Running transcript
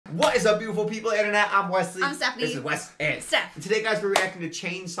What is up, beautiful people, internet? I'm Wesley. I'm Stephanie. This is Wes and Steph. And today, guys, we're reacting to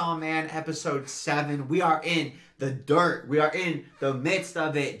Chainsaw Man episode 7. We are in the dirt. We are in the midst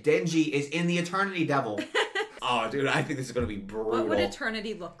of it. Denji is in the Eternity Devil. Oh, dude, I think this is going to be brutal. What would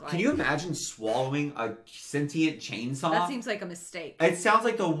eternity look like? Can you imagine swallowing a sentient chainsaw? That seems like a mistake. It sounds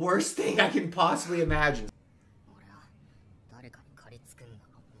like the worst thing I can possibly imagine.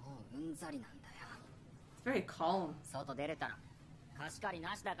 It's very calm.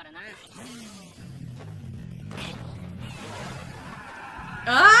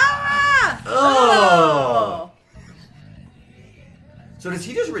 Ah! Oh! So does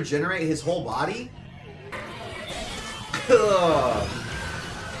he just regenerate his whole body? Ugh.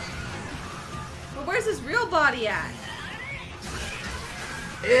 But where's his real body at?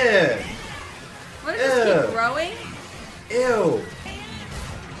 Ew. What, does this keep growing? Ew.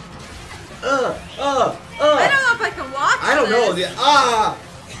 I don't know if I can watch I don't know.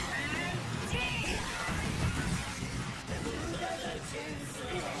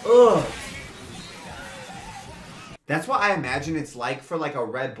 Ugh. That's what I imagine it's like for like a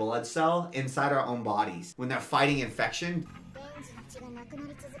red blood cell inside our own bodies when they're fighting infection.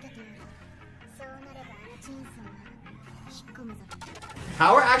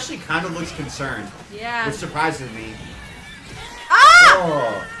 Power actually kind of looks concerned. Yeah. Which surprises me. Ah!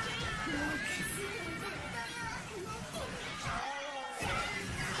 Oh.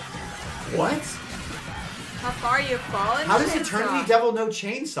 What? How far you've fallen? How does Chainsaw? Eternity Devil know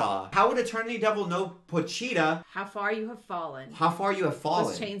Chainsaw? How would Eternity Devil know Pochita? How far you have fallen? How far you have fallen?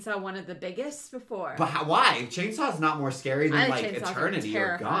 Was Chainsaw one of the biggest before? But why? Chainsaw's not more scary than like Chainsaw's Eternity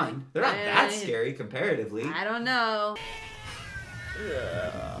or terrifying. Gun. They're not that scary comparatively. I don't know.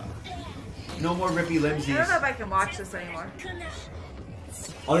 No more rippy limsies. I don't know if I can watch this anymore.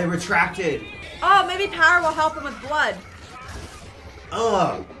 Oh, they retracted. Oh, maybe power will help him with blood.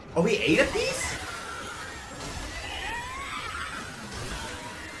 Ugh. Oh, he ate a piece?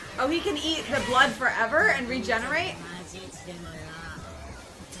 Oh, he can eat the blood forever and regenerate?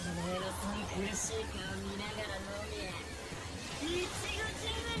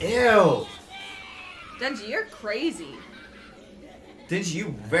 Ew. Denji, you're crazy. Denji,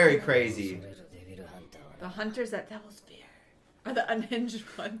 you very crazy. The hunters that devils fear are the unhinged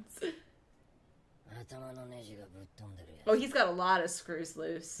ones. Oh, he's got a lot of screws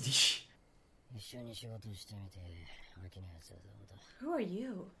loose. Who are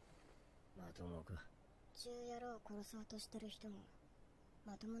you?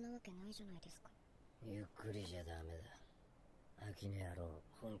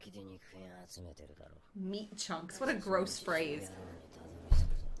 Meat chunks. What a gross phrase.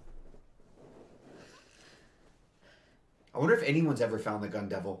 I wonder if anyone's ever found the Gun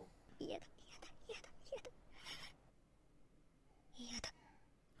Devil.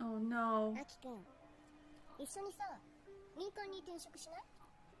 Oh no.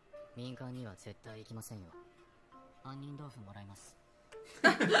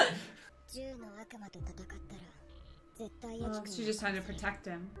 Oh, she's just trying to protect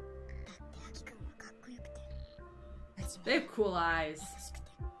him. They have cool eyes.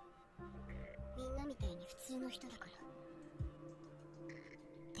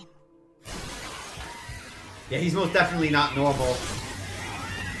 Yeah, he's most definitely not normal.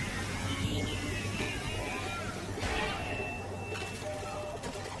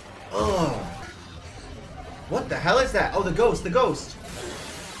 Ugh. What the hell is that? Oh, the ghost, the ghost.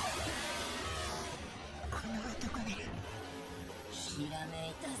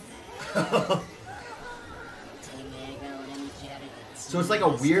 So it's like a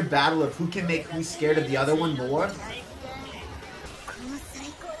weird battle of who can make who's scared of the other one more?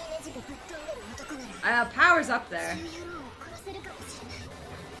 Power's up there.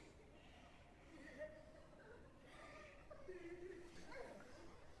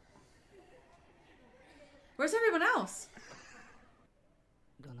 Where's everyone else?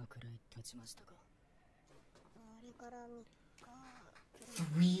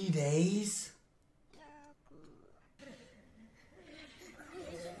 3 days?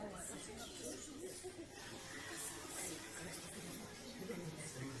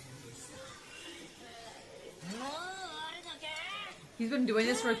 He's been doing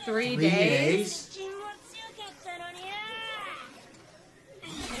this for 3 days?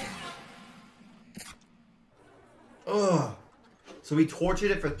 Ugh. So he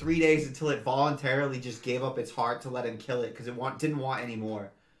tortured it for 3 days until it voluntarily just gave up its heart to let him kill it because it didn't want any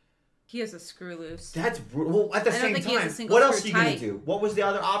more. He has a screw loose. That's brutal. Well, at the same time, what else are you going to do? What was the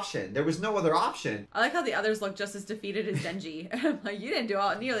other option? There was no other option. I like how the others look just as defeated as Denji. Like, you didn't do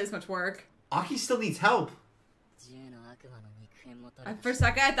nearly as much work. Aki still needs help. For a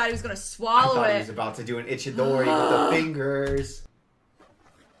second, I thought he was gonna I swallow thought it. he was about to do an Ichidori with the fingers.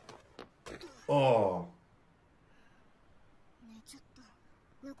 Oh.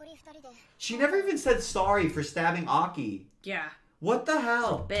 She never even said sorry for stabbing Aki. Yeah. What the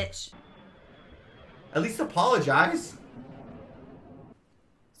hell? Bitch. At least apologize.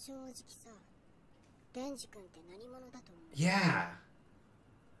 Yeah.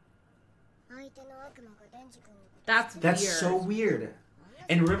 That's That's weird. so weird.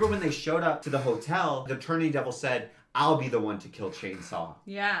 And remember when they showed up to the hotel, the Eternity Devil said, I'll be the one to kill Chainsaw.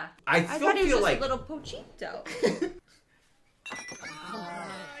 Yeah. I thought still he was feel just like... a little pochito.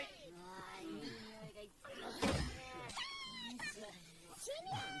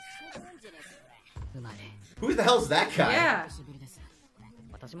 Who the hell's that guy? Yeah.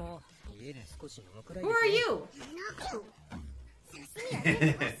 Who are you?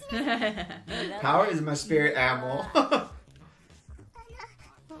 Power is my spirit animal.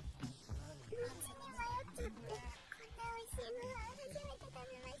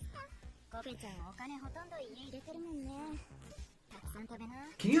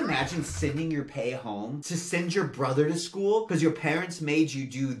 Can you imagine sending your pay home to send your brother to school because your parents made you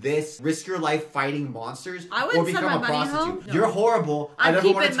do this, risk your life fighting monsters, I wouldn't or become send a my money prostitute? home. No. You're horrible. I I'm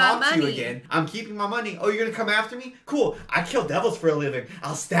never want to keeping my talk to you money. again. I'm keeping my money. Oh, you're gonna come after me? Cool. I kill devils for a living.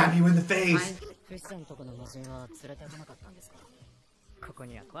 I'll stab you in the face.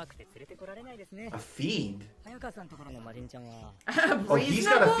 A fiend? Oh, he's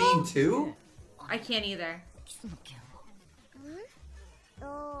got a fiend too? I can't either.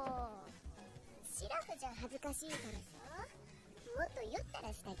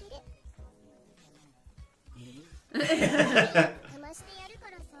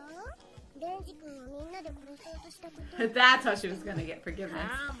 That's how she was gonna get forgiveness.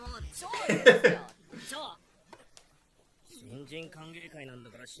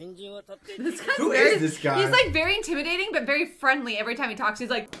 This guy's Who very, is this guy? He's like very intimidating, but very friendly. Every time he talks,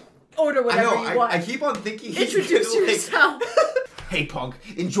 he's like, order I whatever know, you want. I keep on thinking he's Introduce gonna, like, yourself. Hey punk,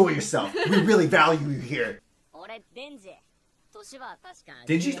 enjoy yourself. We really value you here.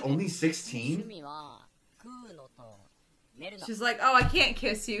 Denji's only 16? She's like, oh, I can't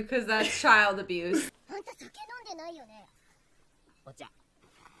kiss you because that's child abuse.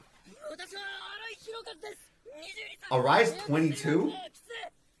 Arai's 22?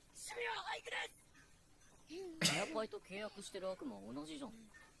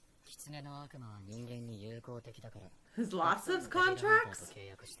 There's lots of contracts?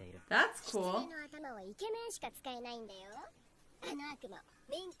 That's cool.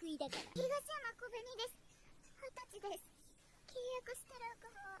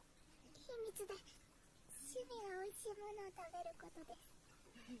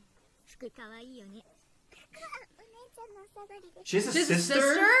 She has a She has a sister?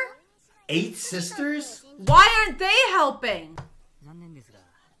 sister? 8 sisters? Why aren't they helping?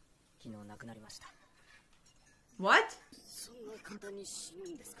 What?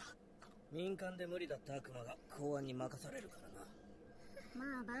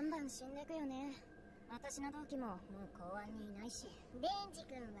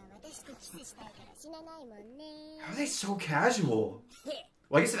 How are they so casual?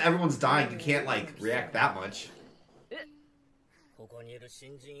 Well, I guess if everyone's dying, you can't, like, react that much.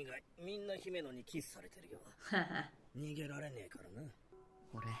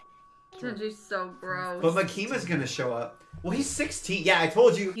 Denji's so gross. But Makima's gonna show up. Well, he's 16. Yeah, I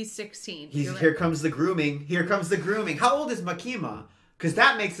told you. He's 16. Here comes the grooming. Here comes the grooming. How old is Makima? Because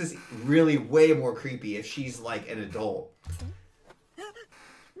that makes this really way more creepy if she's, like, an adult.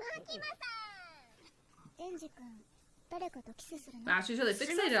 Wow, she's really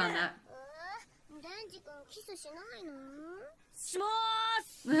fixated on that.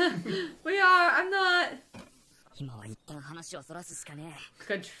 We are. I'm not.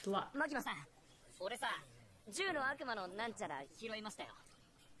 Good luck.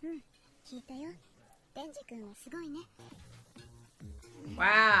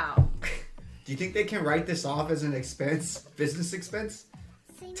 Wow. Do you think they can write this off as an expense? Business expense?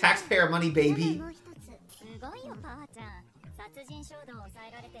 Taxpayer money, baby.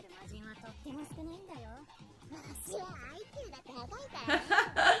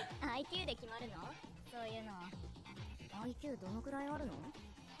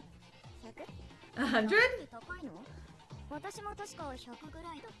 A 100?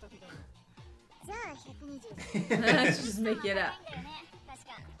 Let's just make it up.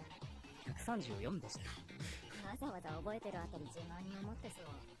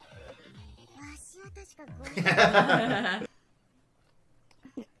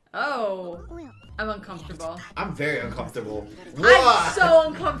 Oh. I'm uncomfortable. I'm very uncomfortable. I'm so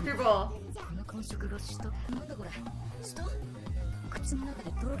uncomfortable.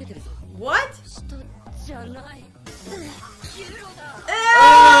 What?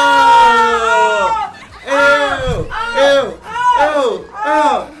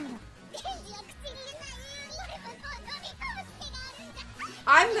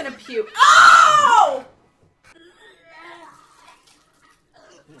 I'm gonna puke. Oh!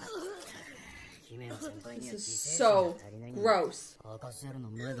 This is so gross.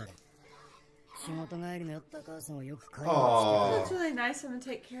 Oh. It's really nice of him to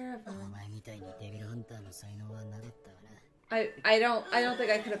take care of him. I don't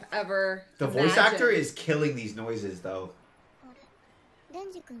think I could have ever. The voice actor is killing these noises though.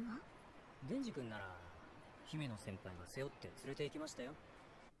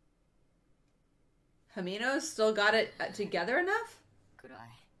 Hamino's still got it together enough?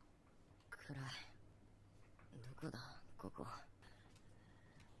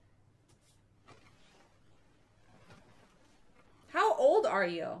 How old are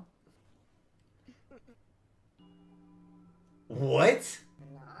you? What?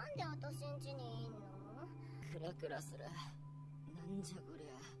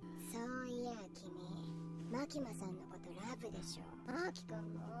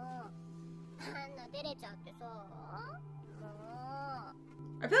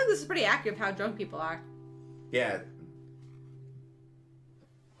 I feel like this is pretty accurate of how drunk people are. Yeah.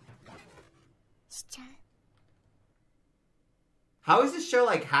 How is this show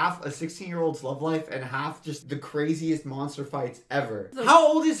like half a 16-year-old's love life and half just the craziest monster fights ever? How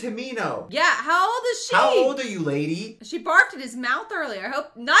old is Himino? Yeah, how old is she? How old are you, lady? She barked at his mouth earlier. I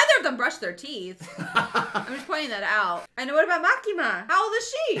hope neither of them brushed their teeth. I'm just pointing that out. And what about Makima? How old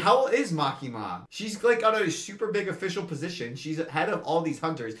is she? How old is Makima? She's like on a super big official position. She's head of all these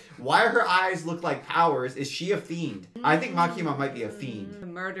hunters. Why her eyes look like powers? Is she a fiend? I think Makima might be a fiend. The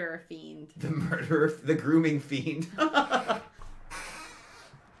murderer fiend. The murderer, the grooming fiend.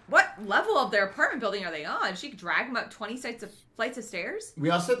 What level of their apartment building are they on? She could drag them up 20 flights of stairs? We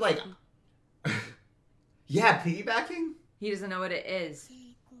also like... yeah, piggybacking? He doesn't know what it is.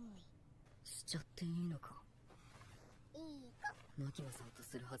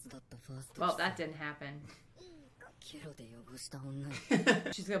 Well, that didn't happen.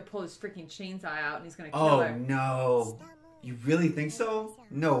 She's gonna pull his freaking chainsaw out and he's gonna kill her. Oh, no. You really think so?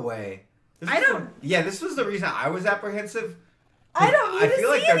 No way. Yeah, this was the reason I was apprehensive. I don't need I feel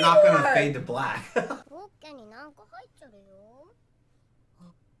like they're not gonna fade to black.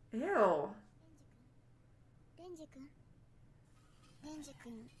 Ew.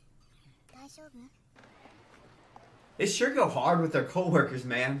 They sure go hard with their coworkers,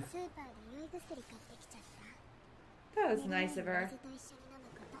 man. That was nice of her.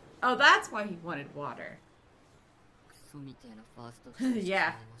 Oh, that's why he wanted water.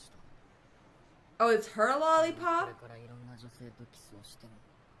 Yeah. Oh, it's her lollipop?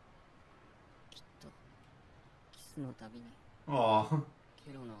 Aw.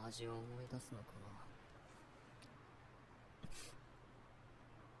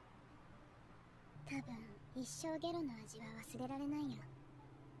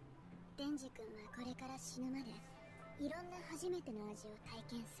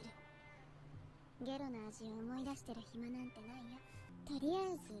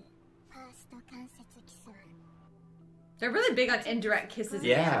 They're really big on indirect kisses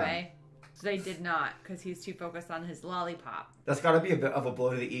Yeah. in anime. So they did not, because he's too focused on his lollipop. That's gotta be a bit of a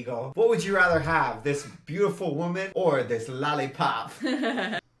blow to the ego. What would you rather have? This beautiful woman or this lollipop?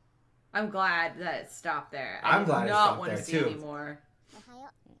 I'm glad that it stopped there. I'm glad it not stopped want there, to see too. anymore.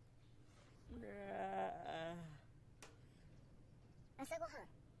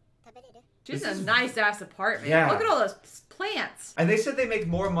 She's in a nice ass apartment. Yeah. Look at all those plants. And they said they make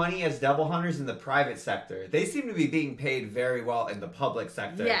more money as devil hunters in the private sector. They seem to be being paid very well in the public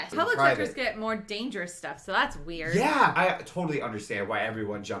sector. Yes, than public private. sectors get more dangerous stuff, so that's weird. Yeah, I totally understand why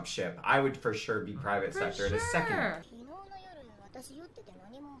everyone jumps ship. I would for sure be private sector in a second.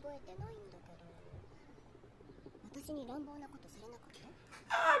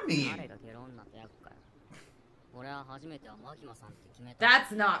 I mean,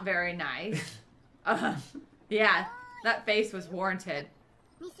 That's not very nice. Yeah, that face was warranted.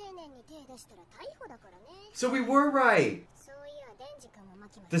 so we were right.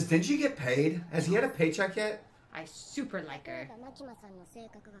 Does Denji get paid? Has he had a paycheck yet? I super like her.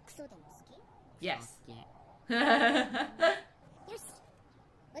 Yes.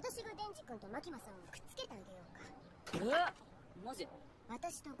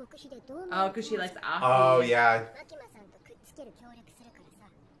 Oh, because she likes Aki. Oh, yeah.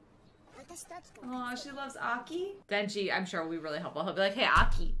 Oh, she loves Aki. Denji, I'm sure will be really helpful. He'll be like, hey,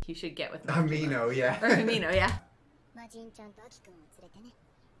 Aki, you should get with Amino, yeah. Or Amino, yeah.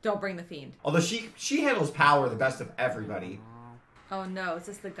 Don't bring the fiend. Although she handles power the best of everybody. Oh no, is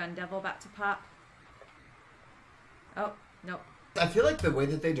this the gun devil about to pop? Oh, no. I feel like the way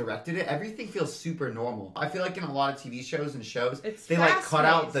that they directed it, everything feels super normal. I feel like in a lot of TV shows and shows, they like cut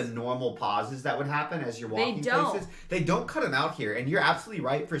out the normal pauses that would happen as you're walking places. They don't cut them out here, and you're absolutely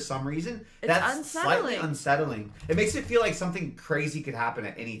right. For some reason, that's slightly unsettling. It makes it feel like something crazy could happen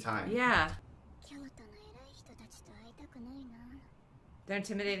at any time. Yeah. They're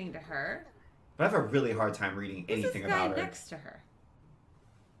intimidating to her. But I have a really hard time reading anything about her. Who's this guy next to her?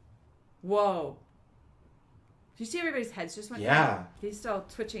 Whoa. Do you see everybody's heads just went down? He's still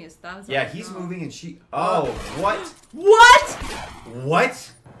twitching his thumbs. Yeah, he's moving and she... Oh, what? What?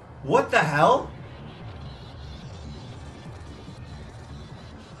 What? What the hell?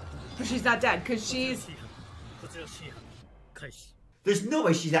 But she's not dead, because she's... There's no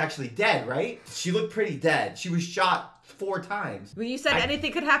way she's actually dead, right? She looked pretty dead. She was shot 4 times. When you said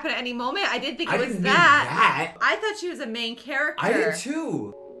anything could happen at any moment, I didn't think it was that. I thought she was a main character. I did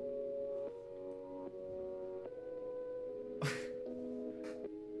too.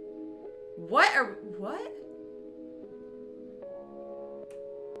 What?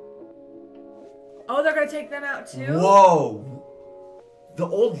 Oh, they're gonna take them out too? Whoa! The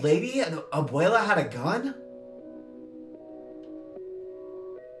old lady, the abuela, had a gun?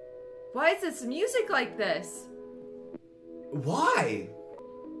 Why is this music like this? Why?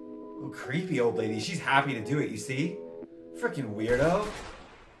 Oh, creepy old lady. She's happy to do it, you see? Freaking weirdo.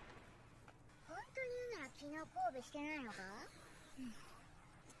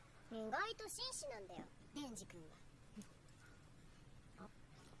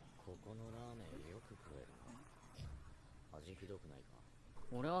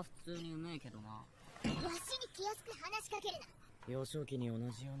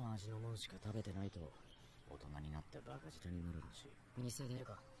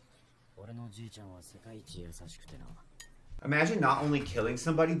 Imagine not only killing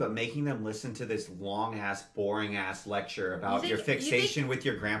somebody, but making them listen to this long-ass, boring-ass lecture about your fixation with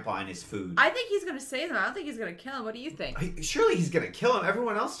your grandpa and his food. I think he's going to save him. I don't think he's going to kill him. What do you think? Surely he's going to kill him.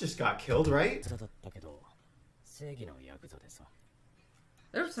 Everyone else just got killed, right?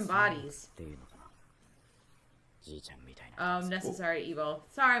 There were some bodies. Necessary evil.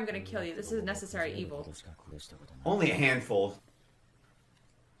 Sorry, I'm going to kill you. This is necessary evil. Only a handful.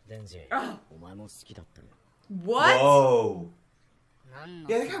 Oh. What? Whoa.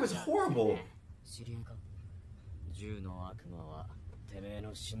 Yeah, that guy was horrible.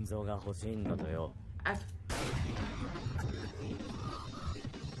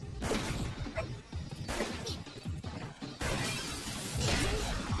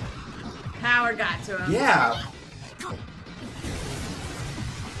 Power got to him. Yeah.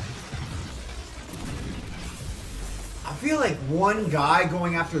 I feel like one guy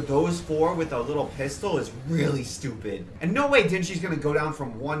going after those 4 with a little pistol is really stupid. And no way Denji's gonna go down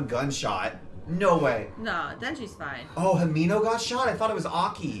from 1 gunshot. No way. No, Denji's fine. Oh, Hamino got shot? I thought it was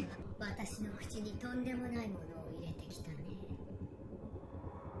Aki.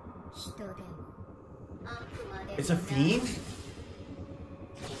 It's a fiend?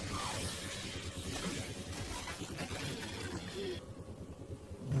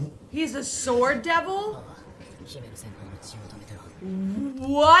 He's a sword devil?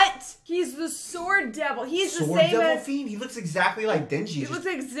 What? He's the sword devil. He's the same devil fiend? He looks exactly like Denji. He looks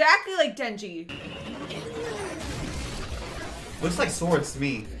exactly like Denji. Looks like swords to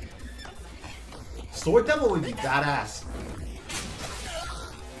me. Sword devil would be badass.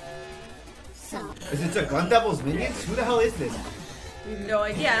 Is it a gun devil's minions? Who the hell is this? We have no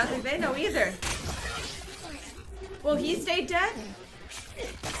idea. I don't think they know either. Will he stay dead?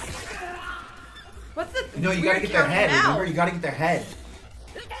 What's the No, you gotta get their head. Remember, you gotta get their head.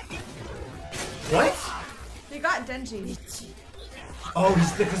 What? They got Denji. Oh,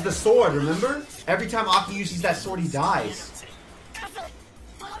 he's because the sword, remember? Every time Aki uses that sword, he dies.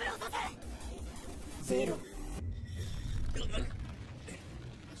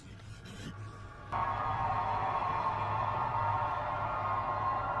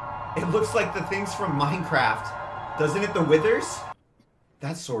 It looks like the things from Minecraft. Doesn't it, the withers?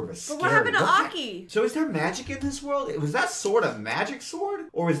 That sword was scary. But what happened to Aki? So is there magic in this world? Was that sword a magic sword?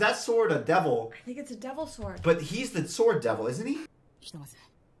 Or was that sword a devil? I think it's a devil sword. But he's the sword devil, isn't he?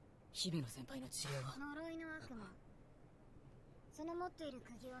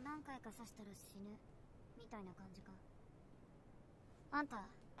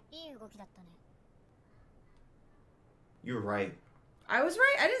 You're right. I was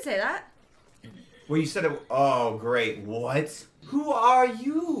right. I didn't say that. Well, you said it. Oh, great. What? Who are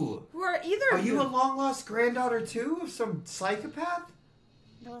you? Who are either Are of you a long lost granddaughter too of some psychopath?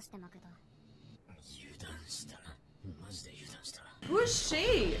 Who is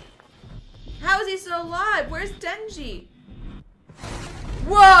she? How is he still alive? Where's Denji?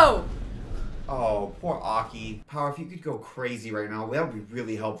 Whoa! Oh, poor Aki. Power, if you could go crazy right now, that would be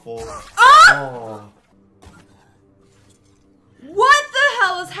really helpful. Ah! Oh. What the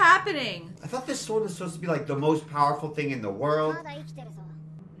hell is happening? I thought this sword was supposed to be like the most powerful thing in the world. Why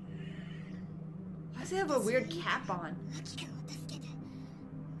does he have a weird cap on?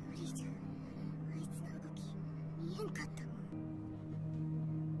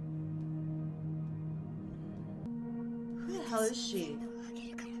 Who the hell is she?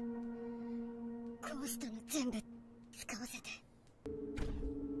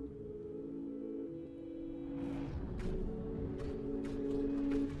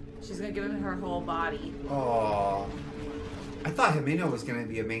 She's gonna give him her whole body. Oh, I thought Himeno was gonna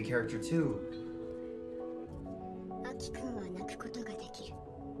be a main character too.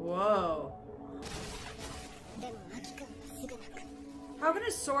 Whoa. How can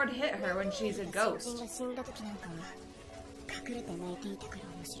a sword hit her when she's a ghost?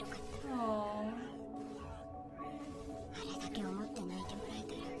 Oh.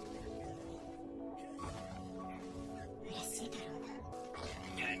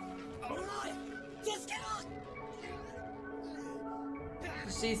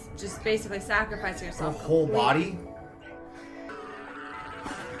 She's just basically sacrificing herself. Her whole body?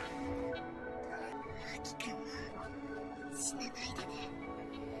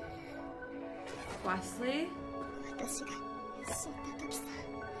 Wesley?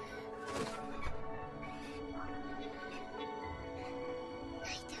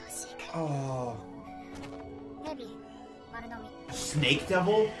 Oh. Snake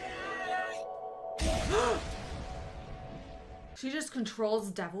Devil? She just controls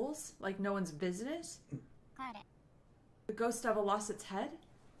devils like no one's business? The ghost devil lost its head?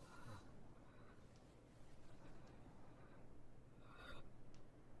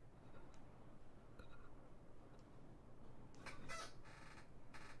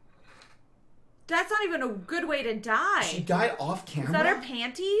 That's not even a good way to die. She died off camera? Is that her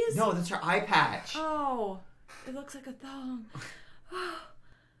panties? No, that's her eye patch. Oh, it looks like a thong.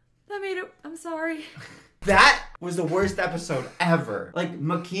 That made it... I'm sorry. That was the worst episode ever. Like,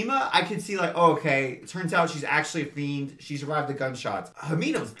 Makima, I could see like, oh, okay, it turns out she's actually a fiend. She survived the gunshots.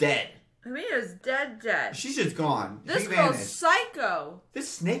 Himeno's dead. Himeno's dead. She's just gone. This girl's psycho. This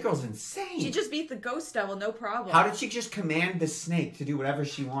snake girl's insane. She just beat the ghost devil, no problem. How did she just command the snake to do whatever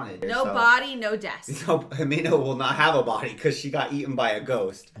she wanted? No body, no death. So Himeno will not have a body because she got eaten by a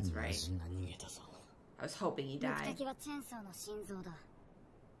ghost. That's right. I was hoping he died.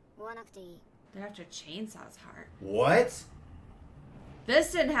 They're after Chainsaw's heart. What?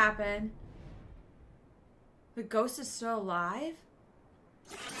 This didn't happen. The ghost is still alive?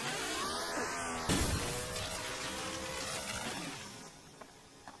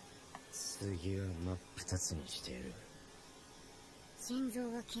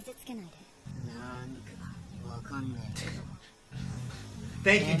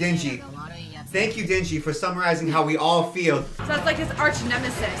 Thank you, Denji. Thank you, Denji, for summarizing how we all feel. So that's like his arch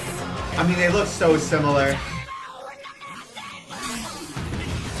nemesis. I mean, they look so similar.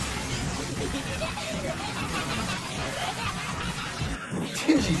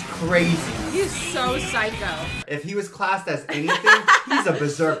 Denji's crazy. He's so psycho. If he was classed as anything, he's a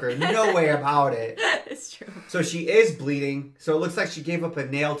berserker. No way about it. It's true. So she is bleeding, so it looks like she gave up a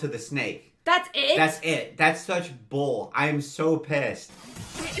nail to the snake. That's it? That's it. That's such bull. I am so pissed.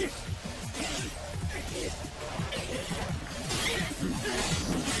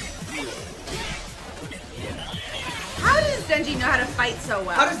 How does Denji know how to fight so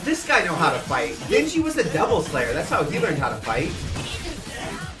well? How does this guy know how to fight? Denji was a devil slayer. That's how he learned how to fight.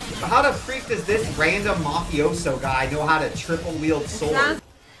 But how the freak does this random mafioso guy know how to triple wield swords?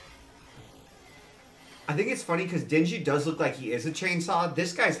 I think it's funny because Denji does look like he is a chainsaw.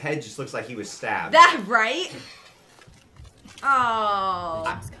 This guy's head just looks like he was stabbed. That right?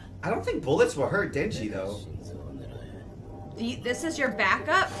 Oh. I don't think bullets will hurt Denji though. This is your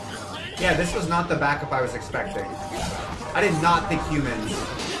backup? Yeah, this was not the backup I was expecting. I did not think humans.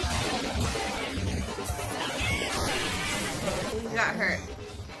 He got hurt.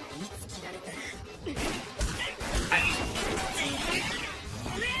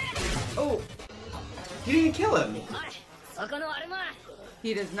 Oh. You didn't kill him.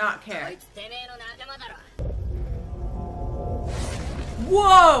 He does not care.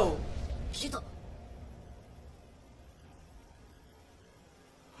 Whoa!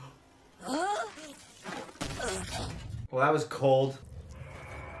 Well, that was cold.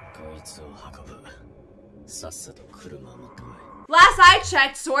 Last I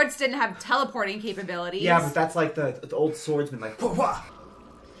checked, swords didn't have teleporting capabilities. Yeah, but that's like the old swordsman, like, whoa, whoa.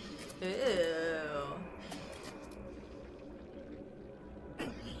 Ew.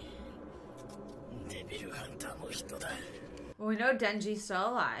 Well, we know Denji's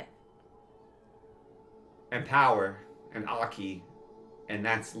still alive. And Power, and Aki, and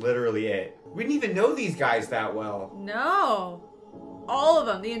that's literally it. We didn't even know these guys that well. No. All of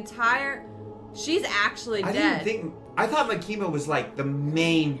them, the entire... She's actually dead. I thought Makima was like the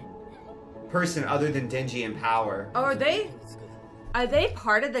main person other than Denji and Power. Oh, are they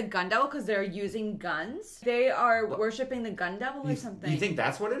part of the Gun Devil because they're using guns? They are worshipping the Gun Devil or something. You think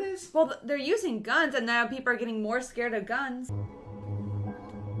that's what it is? Well, they're using guns and now people are getting more scared of guns.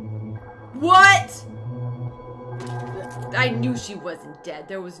 What? I knew she wasn't dead.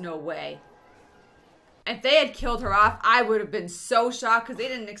 There was no way. If they had killed her off, I would have been so shocked because they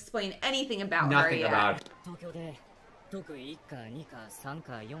didn't explain anything about her Nothing yet. about it.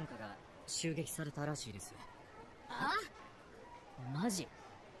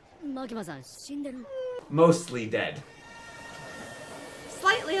 Mostly dead.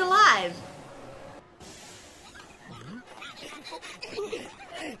 Slightly alive.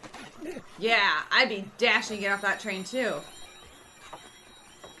 Yeah, I'd be dashing to get off that train too.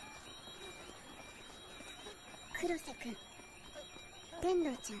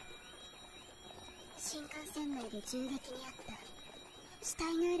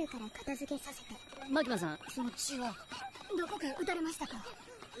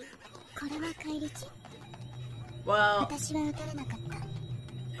 Well,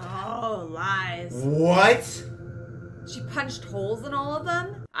 oh, lies. What? She punched holes in all of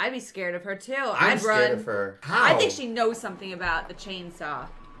them? I'd be scared of her too. I'm I'd run. scared of her. How? I think she knows something about the chainsaw.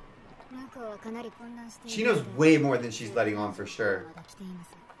 She knows way more than she's letting on for sure.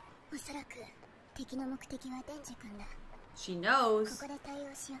 She knows.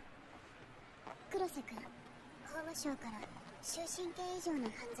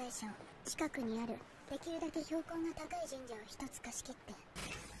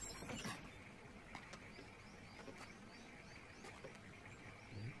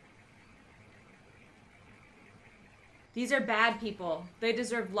 These are bad people. They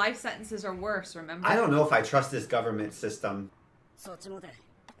deserve life sentences or worse, remember? I don't know if I trust this government system.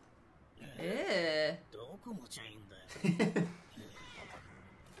 Ew.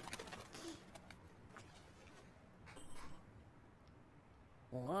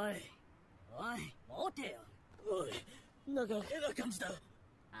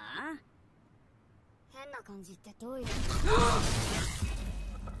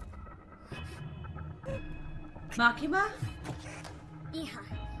 Makima?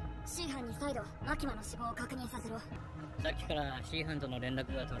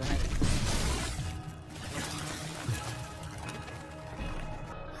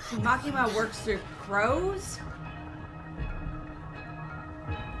 Makima works through crows?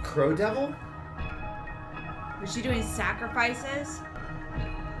 Crow Devil? Was she doing sacrifices?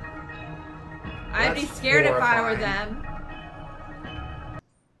 I'd be scared if I were them.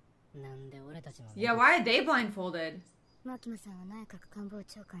 Yeah, why are they blindfolded?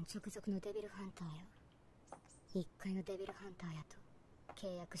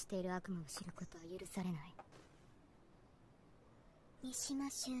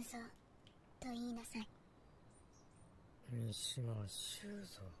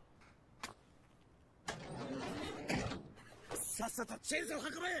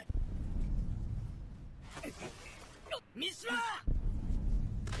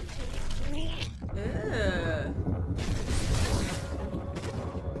 Ew.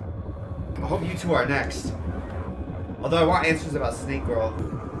 I hope you two are next. Although I want answers about Snake Girl.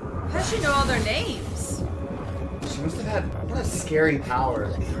 How does she know all their names? She must have had what a scary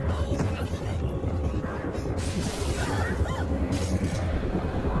power.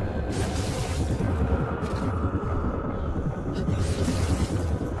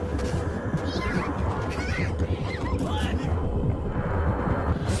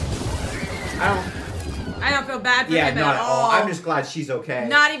 I don't feel bad for him not at all. I'm just glad she's okay.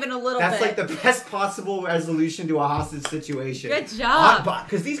 Not even a little bit. That's like the best possible resolution to a hostage situation. Good job.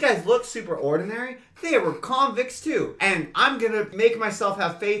 Because these guys look super ordinary. They were convicts too. And I'm going to make myself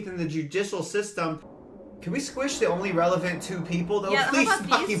have faith in the judicial system. Can we squish the only relevant two people though? Yeah, Please, how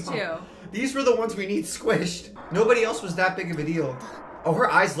about these two? These were the ones we need squished. Nobody else was that big of a deal. Oh, her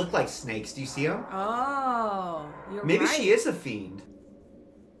eyes look like snakes. Do you see them? Oh, you're Maybe right. she is a fiend.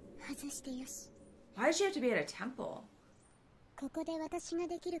 Why does she have to be at a temple?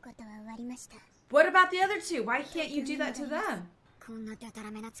 What about the other two? Why can't you do that to them?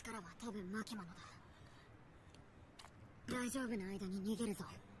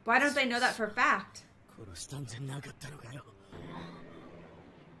 Why don't they know that for a fact?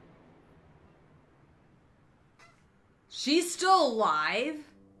 She's still alive?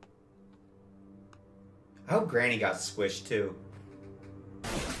 I hope Granny got squished too.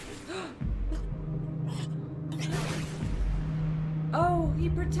 Oh, he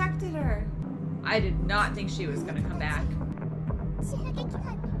protected her. I did not think she was gonna come back.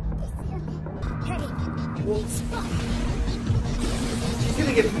 Well, she's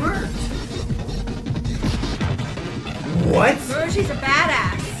gonna get murked. What? Remember, she's a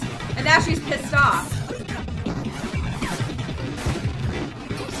badass. And now she's pissed off.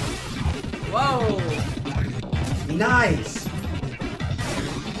 Whoa. Nice.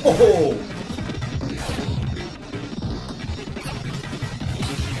 Oh.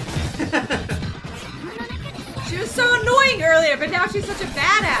 She was so annoying earlier, but now she's such a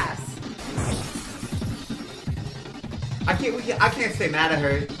badass. I can't stay mad at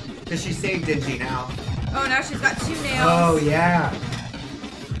her because she saved Dingy now. Oh, now she's got 2 nails. Oh yeah.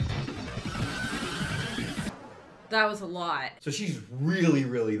 That was a lot. So she's really,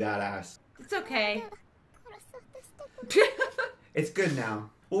 really badass. It's okay. It's good now.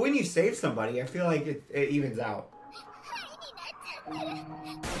 Well, when you save somebody, I feel like it evens out.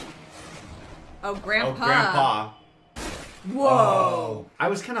 Oh, Grandpa. Oh, Grandpa. Whoa. Oh. I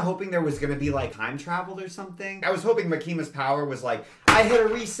was kind of hoping there was going to be like time travel or something. I was hoping Makima's power was like, I hit a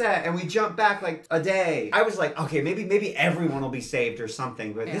reset and we jump back like a day. I was like, okay, maybe everyone will be saved or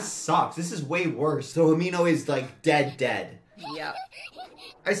something, but this sucks. This is way worse. So Amino is like dead. Yep.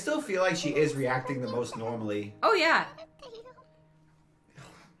 I still feel like she is reacting the most normally. Oh, yeah.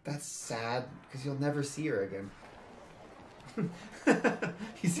 That's sad because you'll never see her again.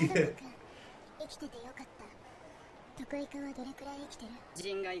 You see it?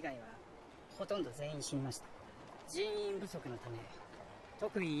 人外以外はほとんど全員死にました。人員不足のため、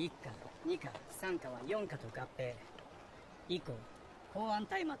特異1課、2課、3課は4課と合併。以降、公安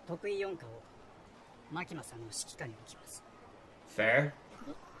大麻特異4課を牧間さんの指揮下に置きます。Fair?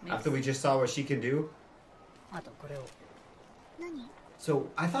 After we just saw what she can do? あとこれを。何? So,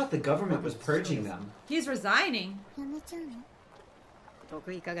 I thought the government was purging them. He's resigning. やめちゃうの?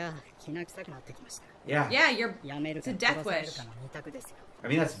 Yeah. Yeah, it's a death wish. I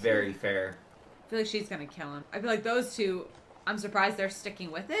mean, that's very fair. I feel like she's gonna kill him. I feel like those two, I'm surprised they're sticking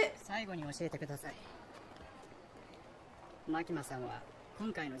with it. 最後に教えてください。牧間さんは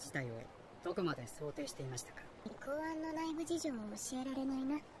今回の事態をどこまで想定していましたか？公安の内部事情を教えられない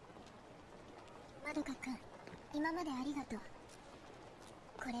な。まどか君、今までありがとう。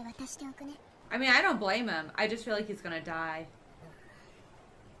これ渡しておくね。I mean, I don't blame him. I just feel like he's gonna die.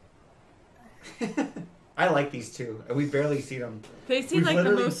 I like these two, and we barely see them. They seem like the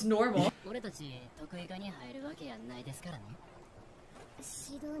most normal. 俺たち得意課に入るわけやないですからね。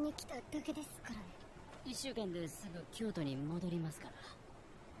指導に来ただけですからね。1週間ですぐ京都に戻りますから。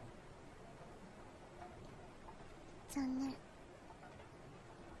残念。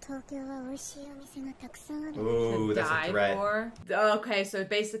東京は美味しいお店がたくさんある。 Ooh, that's a threat. Okay, so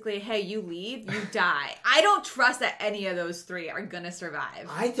basically, hey, you leave, you die. I don't trust that any of those three are gonna survive.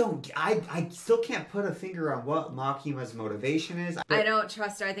 I still can't put a finger on what Makima's motivation is. I don't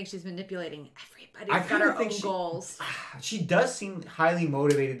trust her. I think she's manipulating everybody. She's got her own goals. She does seem highly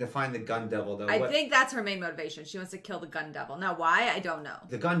motivated to find the gun devil, though. I think that's her main motivation. She wants to kill the gun devil. Now, why? I don't know.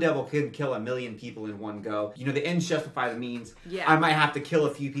 The gun devil can kill 1 million people in one go. You know, the ends justify the means. Yeah. I might have to kill a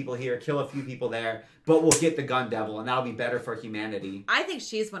few people here, kill a few people there, but we'll get the gun devil, and that'll be better for humanity. I think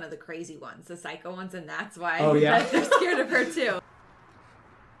she's one of the crazy ones, the psycho ones, and that's why they're scared of her, too.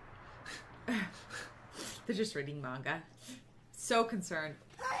 They're just reading manga. So concerned.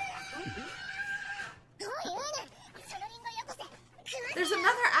 There's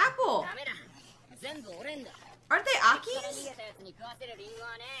another apple. Aren't they Aki's?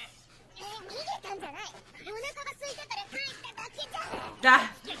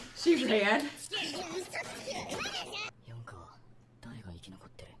 She ran.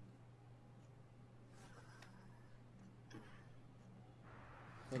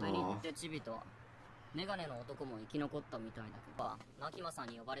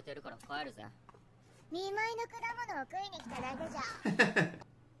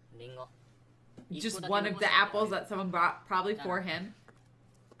 Just one of the apples that someone brought, probably for him.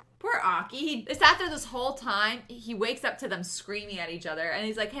 Poor Aki. It's after this whole time, he wakes up to them screaming at each other, and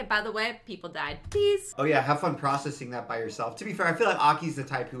he's like, hey, by the way, people died. Please. Oh yeah, have fun processing that by yourself. To be fair, I feel like Aki's the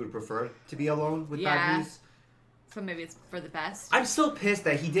type who would prefer to be alone with bad news. So maybe it's for the best. I'm still pissed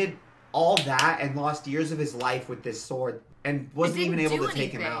that he did all that and lost years of his life with this sword and wasn't even able to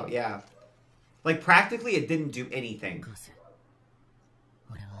take him out. Yeah. Like, practically, it didn't do anything.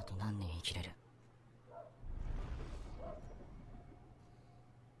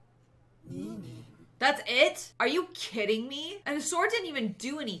 That's it? Are you kidding me? And the sword didn't even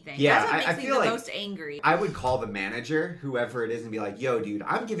do anything. Yeah, That's what makes me feel the like most angry. I would call the manager, whoever it is, and be like, yo, dude,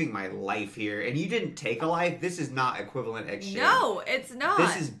 I'm giving my life here, and you didn't take a life? This is not equivalent exchange. No, it's not.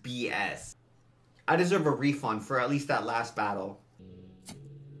 This is BS. I deserve a refund for at least that last battle. I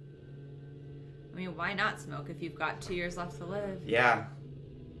mean, why not smoke if you've got 2 years left to live? Yeah.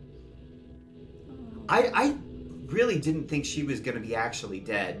 I really didn't think she was going to be actually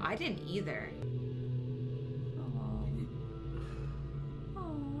dead. I didn't either.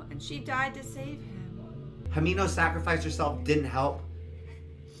 Oh, and she died to save him. Hamino sacrificed herself, didn't help.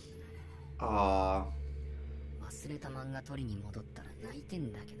 Aww.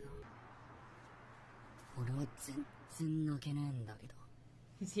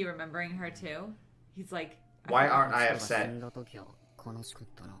 Is he remembering her too? He's like, why aren't I upset?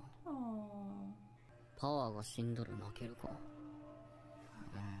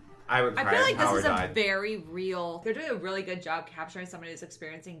 I would cry. I feel like Power this is died. a very real. They're doing a really good job capturing somebody who's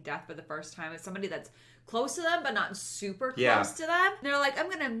experiencing death for the first time. It's somebody that's close to them, but not super close to them. They're like, I'm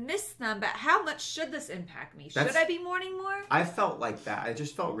gonna miss them, but how much should this impact me? Should I be mourning more? I felt like that. I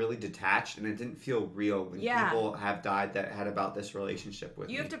just felt really detached, and it didn't feel real when people have died that had about this relationship with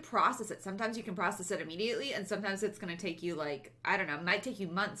me. You have to process it. Sometimes you can process it immediately, and sometimes it's gonna take you like, I don't know, it might take you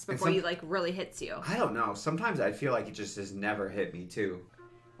months before you like really hits you. I don't know. Sometimes I feel like it just has never hit me too.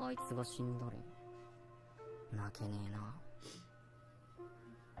 I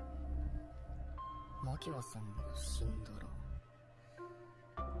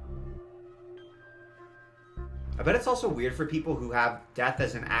bet it's also weird for people who have death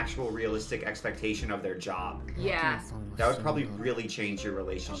as an actual realistic expectation of their job. Yeah. That would probably really change your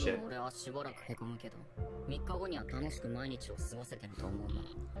relationship.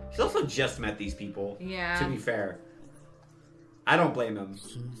 He's also just met these people. Yeah. To be fair. I don't blame him.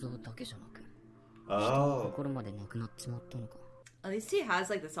 Oh. At least he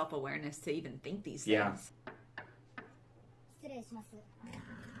has like the self-awareness to even think these things. Yeah.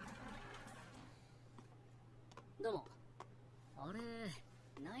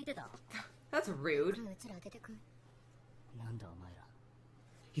 That's rude.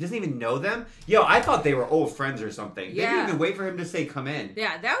 He doesn't even know them? Yo, I thought they were old friends or something. They didn't even wait for him to say come in.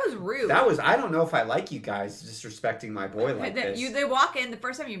 Yeah, that was rude. I don't know if I like you guys disrespecting my boy like this. They walk in, the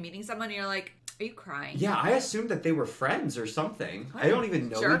first time you're meeting someone, you're like, are you crying? Yeah, I assumed that they were friends or something. I don't even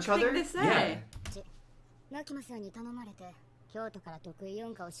know each other. Thing to say.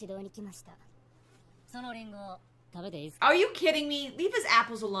 Are you kidding me? Leave his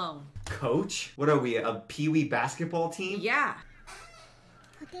apples alone. Coach? What are we, a pee-wee basketball team? Yeah.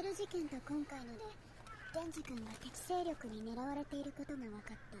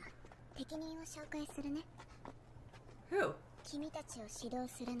 Who?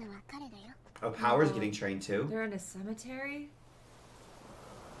 Oh, Power's getting trained too? They're in a cemetery?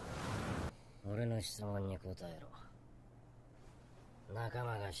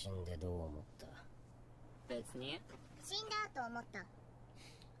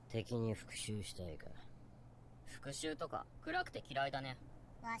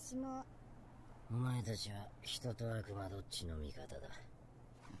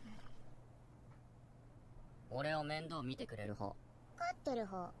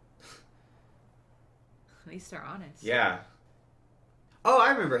 At least they're honest. Yeah. Oh,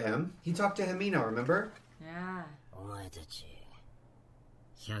 I remember him. He talked to Hamino, remember? Yeah.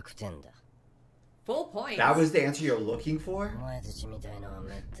 Full points. That was the answer you're looking for?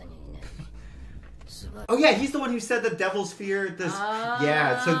 Oh yeah, he's the one who said the devil's fear this.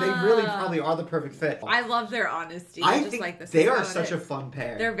 Yeah, so they really probably are the perfect fit. I love their honesty. I just think like this they are such a fun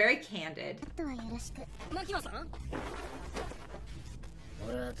pair. They're very candid.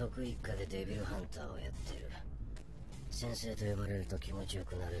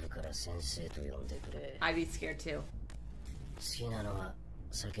 I'd be scared too.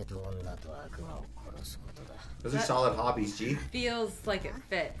 Those are solid hobbies, G. Feels like it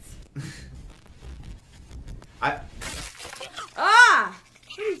fits. Ah!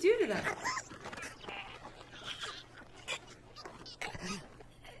 What did you do to them?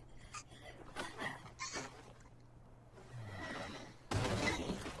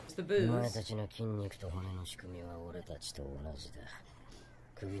 It's the booze.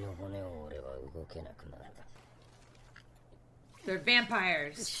 They're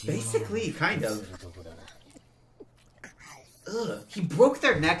vampires. Basically, kind of. Ugh. He broke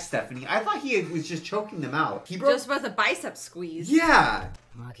their neck, Stephanie. I thought he was just choking them out. He broke... Just with a bicep squeeze. Yeah.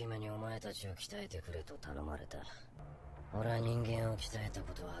 俺は人間を鍛えた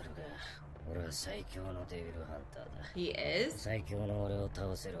ことはあるが、俺は最強のデビルハンターだ。He is? 最強の俺を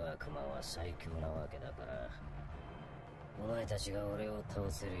倒せる悪魔は最強なわけだから、お前たちが俺を倒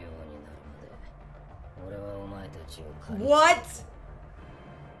せるようになるまで、俺はお前たちを狩り。 What?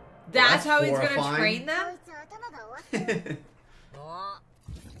 That's how he's gonna train them?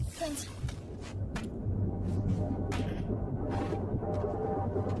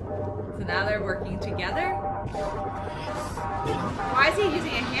 So now they're working together? Why is he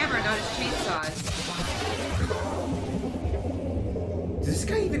using a hammer, not his chainsaws? Does this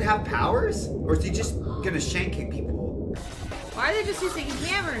guy even have powers? Or is he just gonna shank people? Why are they just using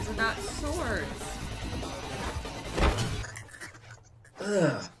hammers and not swords?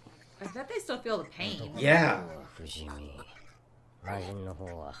 Ugh. I bet they still feel the pain. Yeah.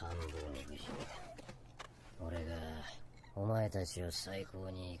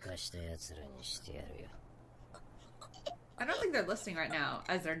 I don't think they're listening right now,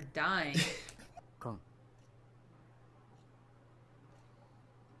 as they're dying.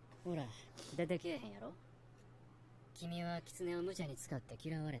 ほら、出てけえへんやろ。君は狐を無茶に使って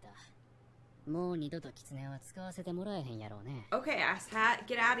嫌われた。もう二度と狐は使わせてもらえへんやろうね。Okay, asshat,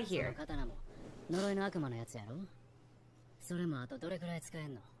 get out of here. その刀も呪いの悪魔のやつやろ。それもあとどれくらい使え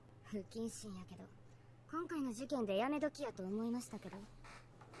んの？不謹慎やけど、今回の事件で屋根時やと思いましたけど、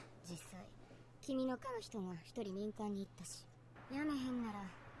実際君の科の人が一人民間に行ったし、やめへんなら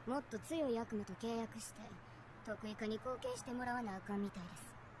もっと強い悪魔と契約して得意化に貢献してもらわなあかんみたいで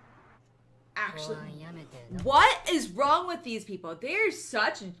す。 Actually, what is wrong with these people? They're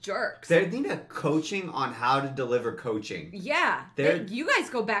such jerks. They need a coaching on how to deliver coaching. Yeah, you guys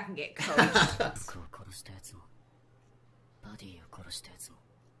go back and get coached.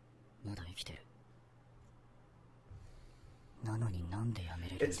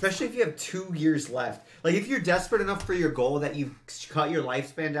 Especially if you have 2 years left. Like, if you're desperate enough for your goal that you've cut your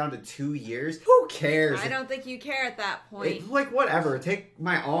lifespan down to 2 years, who cares? I don't think you care at that point. Like, whatever. Take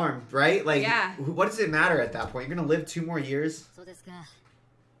my arm, right? Like, yeah. What does it matter at that point? You're gonna live 2 more years?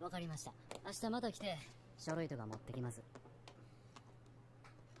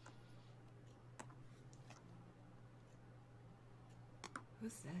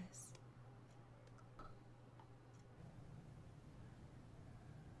 Who's this?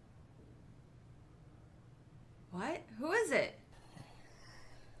 What? Who is it?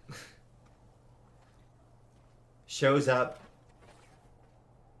 Shows up,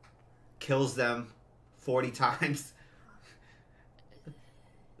 kills them 40 times,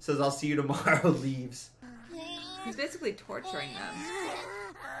 says I'll see you tomorrow, leaves. He's basically torturing them.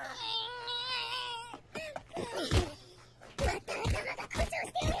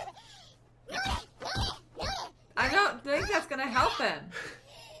 I don't think that's gonna help him.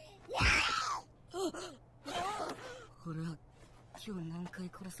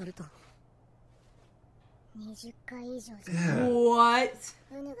 What?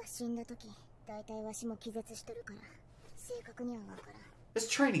 This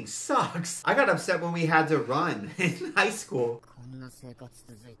training sucks. I got upset when we had to run in high school.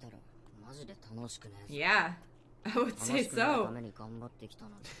 Yeah, I would say so.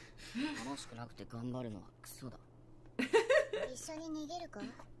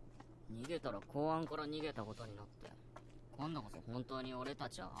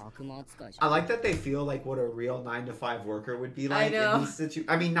 I like that they feel like what a real 9-to-5 worker would be like in these situations.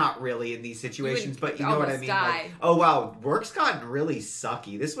 I mean, not really in these situations, but you know what I mean. Like, oh wow, work's gotten really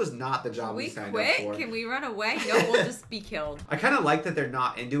sucky. This was not the job we signed up for. Can we run away? No, we'll just be killed. I kind of like that they're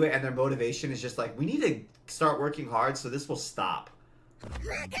not into it, and their motivation is just like, we need to start working hard, so this will stop.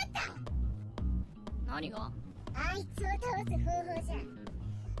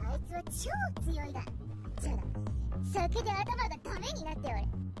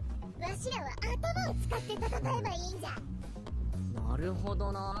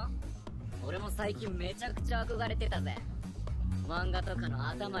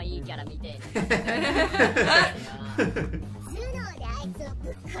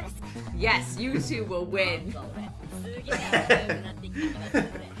 Yes, you two will win.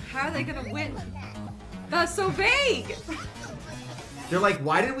 How are they gonna win? That's so vague. They're like,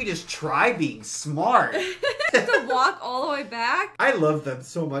 why didn't we just try being smart? To walk all the way back? I love them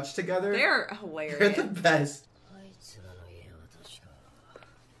so much together. They're hilarious. They're the best.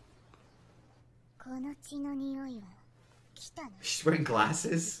 She's wearing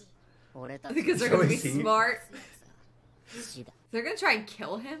glasses. Because they're gonna be smart. They're gonna try and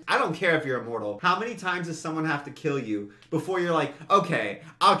kill him? I don't care if you're immortal. How many times does someone have to kill you before you're like, okay,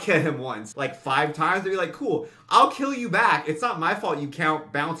 I'll kill him once? Like 5 times? They're like, cool, I'll kill you back. It's not my fault you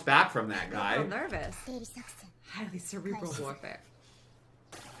can't bounce back from that guy. I'm nervous. Highly cerebral warfare.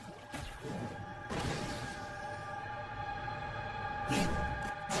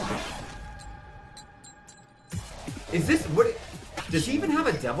 Is this what? Does he even have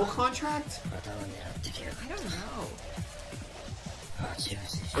a devil contract? I don't know.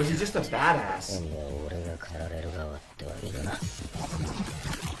 Or is he just a badass?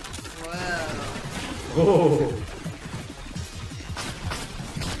 Whoa. Oh.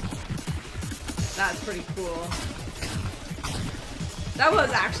 That's pretty cool. That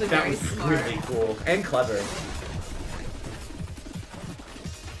was actually very smart. Really cool and clever.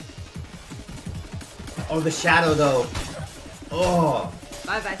 Oh, the shadow though. Oh.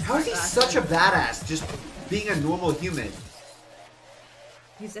 Bye-bye. How is he such a badass? Just being a normal human.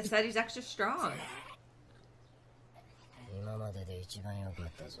 He just said he's extra strong.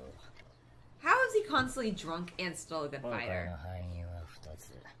 How is he constantly drunk and still a good fighter?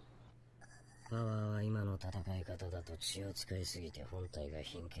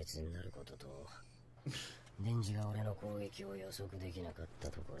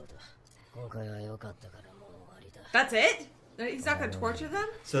 That's it? He's not gonna torture them?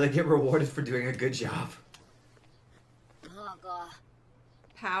 So they get rewarded for doing a good job.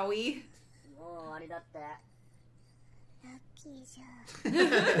 Powie.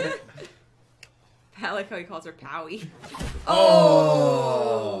 I like how he calls her Powie.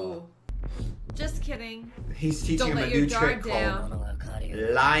 Oh! Just kidding. He's teaching him a new trick called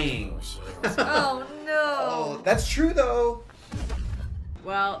lying. Oh no! Oh, that's true though.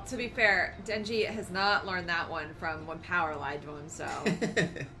 Well, to be fair, Denji has not learned that one from when Power lied to him, so...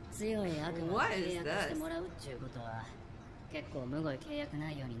 What is this?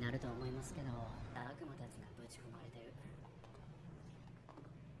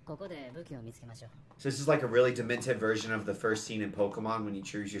 So this is like a really demented version of the first scene in Pokemon when you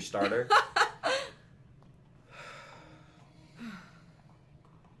choose your starter.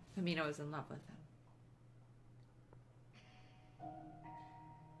 Amino is in love with him.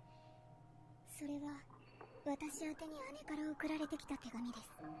 それは私宛てに姉から送られてきた手紙です。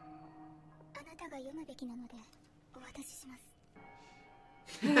あなたが読むべきなのでお渡しします。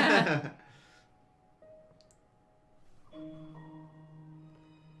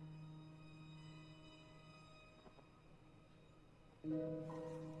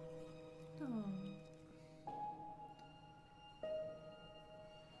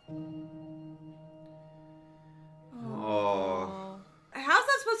How's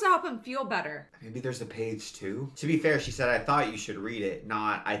that supposed to help him feel better? Maybe there's a page 2. To be fair, she said, I thought you should read it,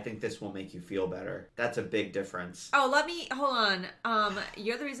 not, I think this will make you feel better. That's a big difference. Oh, hold on.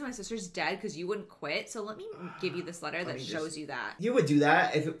 You're the reason my sister's dead because you wouldn't quit, so let me give you this letter that shows you that. You would do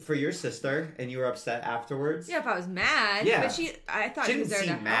that for your sister and you were upset afterwards? Yeah, if I was mad. Yeah. But I thought she was there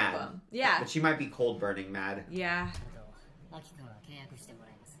to help him. Yeah. But she might be cold burning mad. Yeah.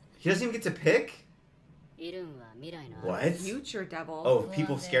 He doesn't even get to pick? What? Future devil. Oh,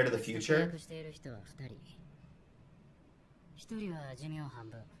 people scared of the future?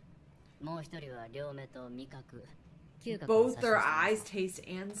 Both their eyes, taste,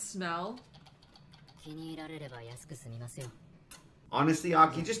 and smell. Honestly,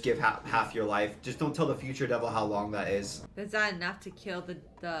 Aki, just give half your life. Just don't tell the future devil how long that is. Is that enough to kill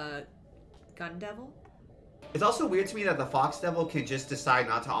the gun devil? It's also weird to me that the Fox Devil can just decide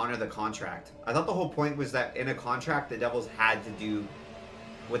not to honor the contract. I thought the whole point was that in a contract, the Devils had to do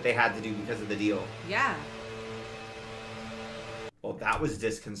what they had to do because of the deal. Yeah. Well, that was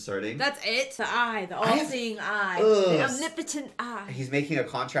disconcerting. That's it? The eye, the all-seeing eye. The omnipotent eye. He's making a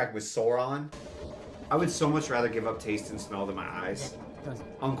contract with Sauron. I would so much rather give up taste and smell than my eyes.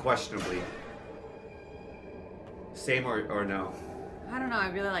 Unquestionably. Same or no? I don't know, I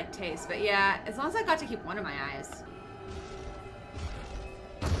really like taste, but yeah, as long as I got to keep one of my eyes.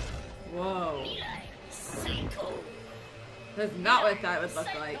 Whoa. That's not what that would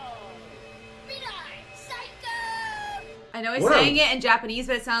look like. I know he's saying it in Japanese,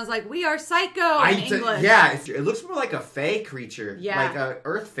 but it sounds like we are psycho in English. Yeah, it looks more like a fae creature. Yeah. Like a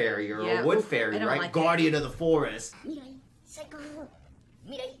earth fairy or a wood fairy, right? Like Guardian of the forest.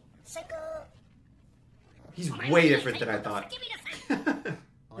 He's way different than I thought.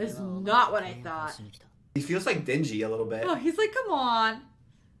 This is not what I thought. He feels like Denji a little bit. Oh, he's like, come on. I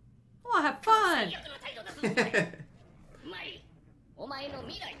want to have fun.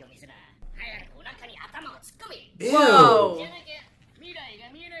 Ew.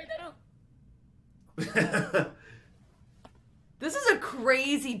 This is a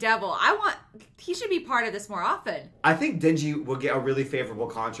crazy devil. He should be part of this more often. I think Denji will get a really favorable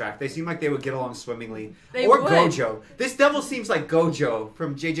contract. They seem like they would get along swimmingly. They or would. Gojo. This devil seems like Gojo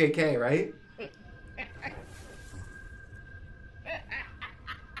from JJK, right?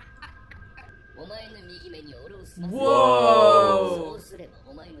 Whoa!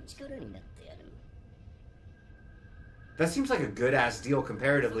 That seems like a good-ass deal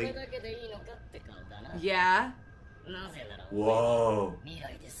comparatively. Yeah. Whoa.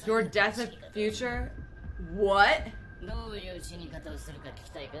 Your death of future? What?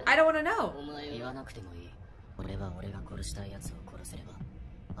 I don't want to know.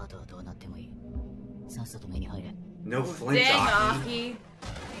 No flinch, Dang, Aki.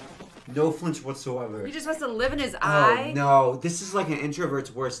 Aki. No flinch whatsoever. He just wants to live in his eye. Oh, no. This is like an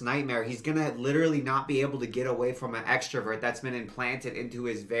introvert's worst nightmare. He's going to literally not be able to get away from an extrovert that's been implanted into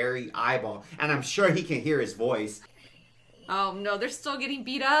his very eyeball. And I'm sure he can hear his voice. Oh, no. They're still getting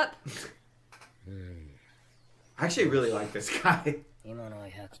beat up. I actually really like this guy.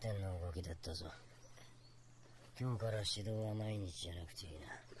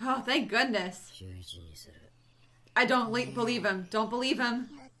 Oh, thank goodness. I don't believe him. Don't believe him.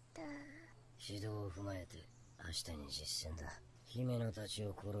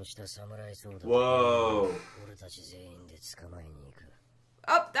 Whoa.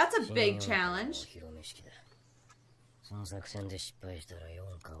 Oh, that's a big challenge.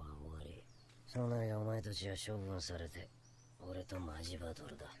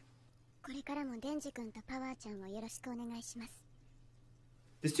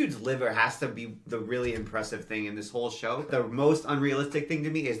 This dude's liver has to be the really impressive thing in this whole show. The most unrealistic thing to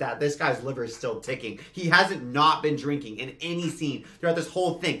me is that this guy's liver is still ticking. He hasn't not been drinking in any scene throughout this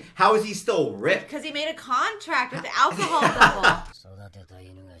whole thing. How is he still ripped? Because he made a contract with the alcohol devil.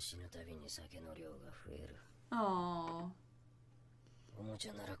 Oh.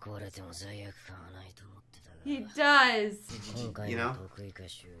 He does. You know?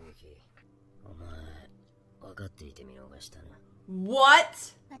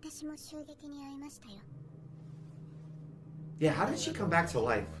 What? Yeah, how did she come back to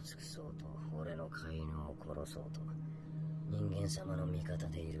life?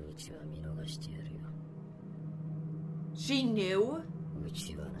 She knew?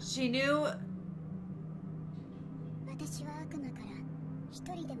 She knew?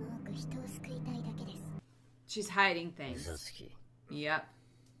 She's hiding things. Yep.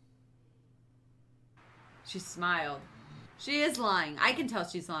 She smiled. She is lying. I can tell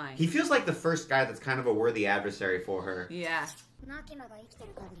she's lying. He feels like the first guy that's kind of a worthy adversary for her. Yeah.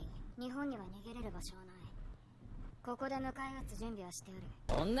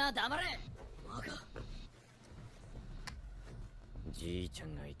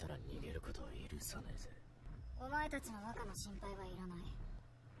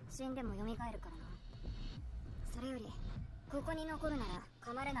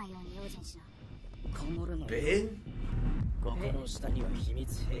 Ben?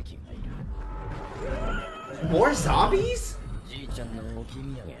 More zombies?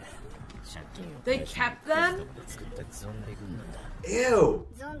 They kept them? Ew.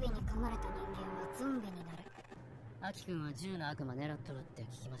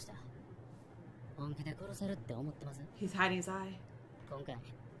 He's hiding his eye.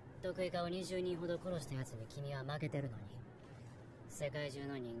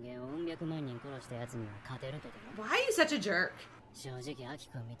 Why are you such a jerk?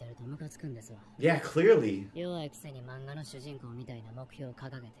 Yeah, clearly. Yeah.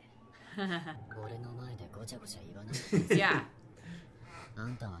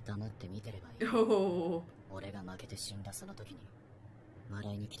 Oh.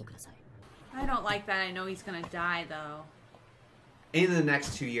 I don't like that. I know he's gonna die, though. In the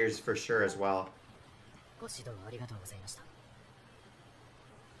next 2 years, for sure, as well. That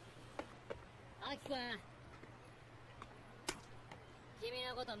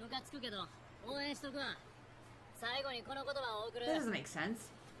doesn't make sense.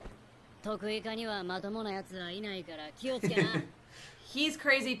 He's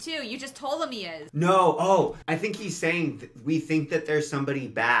crazy too. You just told him he is. No, oh, I think he's saying we think that there's somebody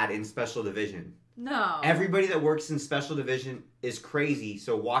bad in Special Division. No. Everybody that works in Special Division is crazy,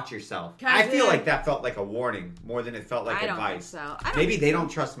 so watch yourself. I feel like that felt like a warning more than it felt like advice. I don't think so. Maybe they don't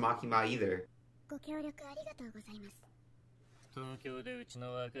trust Makima either. 東京でうち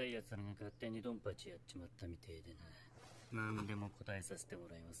の若いやつらが勝手にドンパチやっちまったみてえでな。何でも答えさせても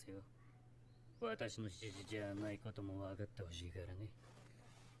らいますよ。私の指示じゃないことも分かってほしいからね。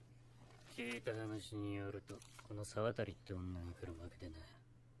聞いた話によると、この沢渡って女が来るわけでな。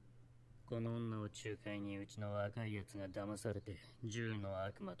この女を仲介にうちの若いやつが騙されて銃の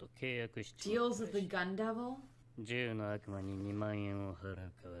悪魔と契約して Deals with the gun devil? 銃の悪魔に2万円を払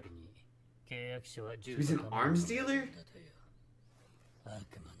う代わりに契約書は銃 He's an arms dealer? 悪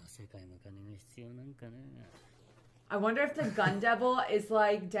魔の世界の金が必要なんかな I wonder if the gun devil is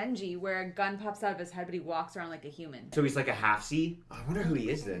like Denji, where a gun pops out of his head, but he walks around like a human. So he's like a half-C? I wonder who he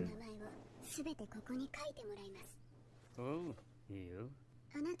is then. 全てここに書いてもらいます。おう、いいよ。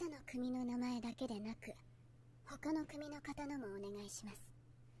あなたの組の名前だけでなく、他の組の方のもお願いします。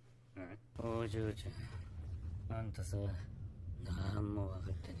お嬢ちゃん、あんたさ、なんも分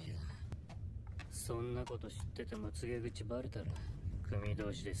かってねえな。そんなこと知ってても告げ口バレたら、組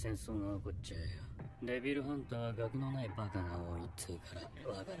同士で戦争が起こっちゃうよ。デビルハンターは学のないバカが多いっつうから、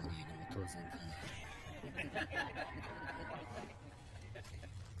わからないのも当然か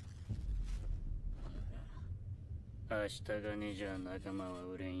な。明日がねじゃ仲間は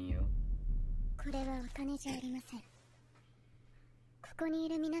売れんよ。これはお金じゃありません。ここにい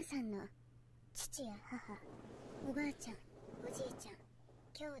る皆さんの父や母、おばあちゃん、おじいちゃん、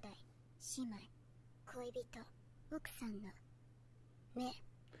兄弟、姉妹、恋人、奥さんの目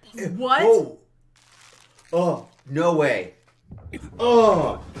です。What? Oh, no way.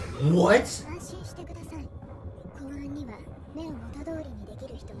 Oh, what? 安心してください。公安には目を元通りにでき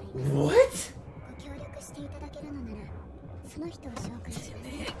る人がいます。What? ご協力していただけるのなら、その人を紹介します。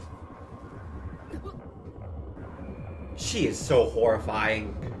She is so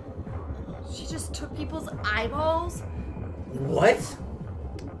horrifying. She just took people's eyeballs? What?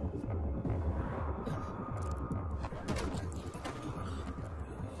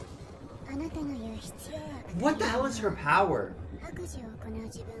 What the hell is her power? 悪事を行う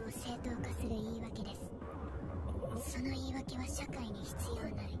自分を正当化する言い訳です。その言い訳は社会に必要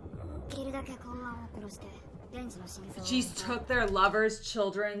ない。できるだけ公安を殺して、デンジの真相を。She's took their lovers,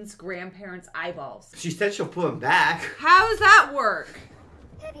 children's, grandparents' eyeballs. She said she'll put him back. How does that work?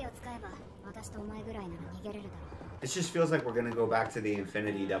 ヘビを使えば、私とお前ぐらいなら逃げれるだろう。This just feels like we're gonna go back to the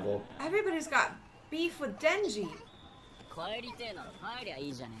Infinity Devil. Everybody's got beef with Denji. 帰りてえなら帰りゃい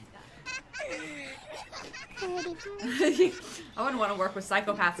いじゃねえか。I wouldn't want to work with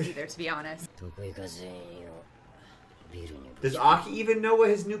psychopaths either, to be honest. Does Aki even know what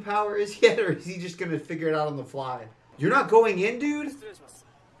his new power is yet, or is he just gonna figure it out on the fly? You're not going in, dude?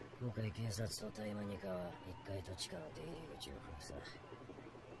 今回警察と対マニカは1階と地下の出入り口を封鎖。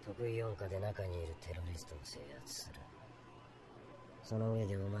得意4課で中にいるテロリストを制圧する。その上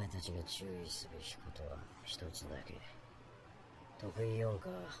でお前たちが注意すべきことは一つだけ。得意4課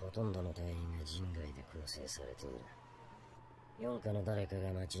はほとんどの隊員が人外で構成されている。4課の誰か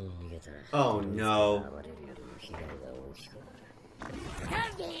が街に逃げたら、Oh no. 暴れるよりも被害が大きくなる。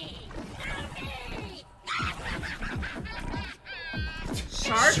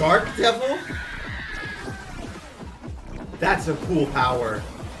Shark Devil? That's a cool power.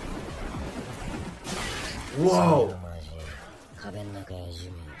 Whoa.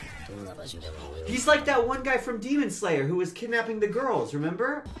 He's like that one guy from Demon Slayer who was kidnapping the girls,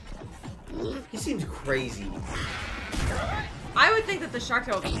 remember? He seems crazy. I would think that the shark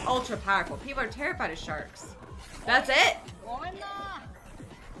tail would be ultra powerful. People are terrified of sharks. That's it?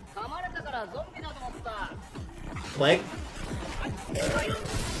 Plague?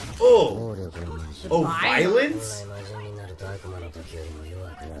 Oh! Oh, violence?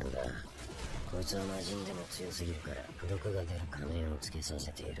 こいつは魔人でも強すぎるから毒が出る仮面をつけさ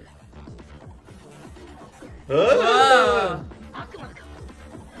せている。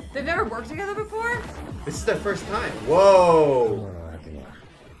They've never worked together before? This is their first time. Whoa!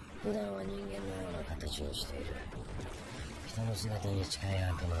 普段は人間のような形をしている。人の姿に近い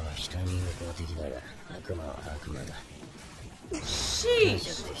悪魔は人に友好的だが、悪魔は悪魔だ。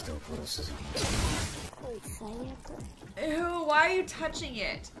Sheesh! Ew, why are you touching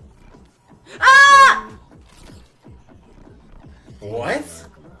it? Ah! What?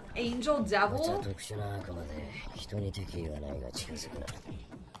 Angel Devil?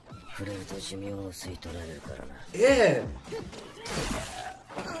 Yeah.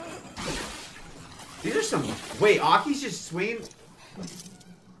 These are some. Wait, Aki's just swinging.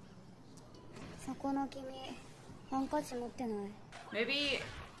 Maybe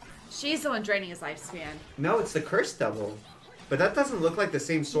she's the one draining his lifespan. No, it's the cursed devil. But that doesn't look like the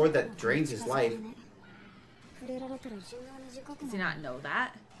same sword that drains his life. Does he not know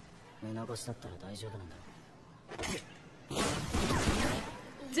that?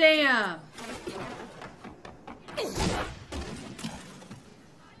 Damn!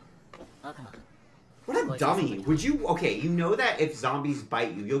 What a dummy. Would you... Okay, you know that if zombies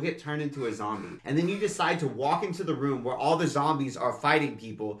bite you, you'll get turned into a zombie. And then you decide to walk into the room where all the zombies are fighting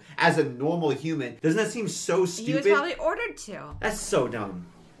people as a normal human. Doesn't that seem so stupid? He was probably ordered to. That's so dumb.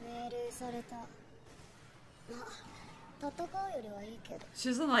 She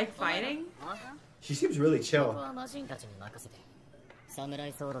doesn't like fighting? She seems really chill.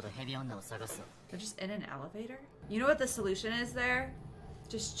 They're just in an elevator? You know what the solution is there?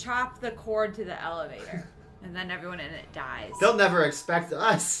 Just chop the cord to the elevator. And then everyone in it dies. They'll never expect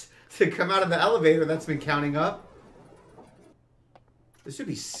us to come out of the elevator that's been counting up. This would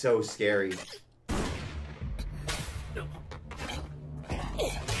be so scary.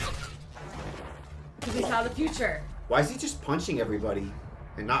 Because we saw the future. Why is he just punching everybody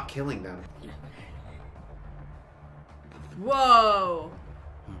and not killing them? Whoa.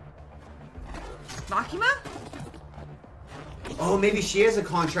 Makima? Oh, maybe she has a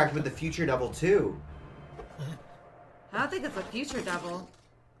contract with the Future Devil too. I don't think it's a Future Devil.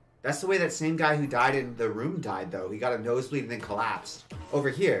 That's the way that same guy who died in the room died, though. He got a nosebleed and then collapsed. Over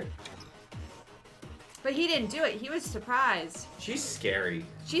here. But he didn't do it. He was surprised. She's scary.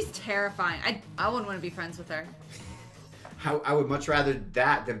 She's terrifying. I wouldn't want to be friends with her. I would much rather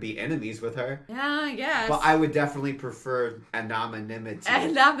that than be enemies with her. Yeah, I guess. But I would definitely prefer anonymity.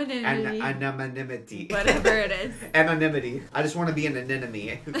 Anonymity. Whatever it is. Anonymity. I just want to be an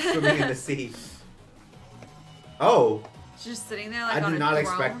anemone swimming in the sea. Oh. She's just sitting there like I on did a not throne.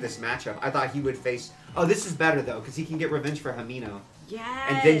 expect this matchup. I thought he would face... Oh, this is better, though, because he can get revenge for Hamino. Yes.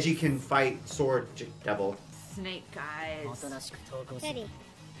 And Denji can fight Sword Devil. Snake guys. Ready.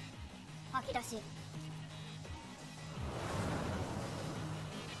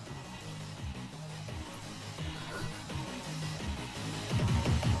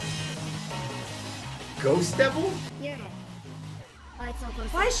 Ghost Devil?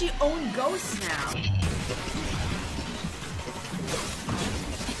 Why does she own ghosts now?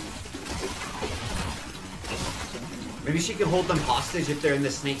 Maybe she can hold them hostage if they're in the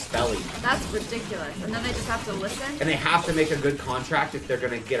snake's belly. That's ridiculous. And then they just have to listen? And they have to make a good contract if they're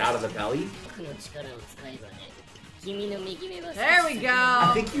going to get out of the belly? There we go.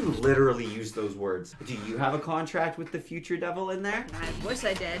 I think you literally used those words. Do you have a contract with the Future Devil in there? I wish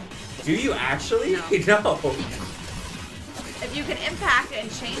I did. Do you actually? No. No. If you can impact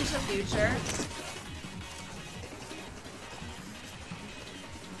and change the future.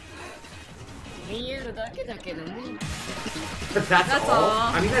 But that's all?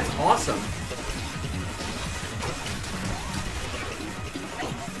 I mean, that's awesome.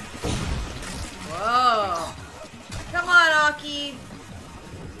 Whoa. Come on, Aki.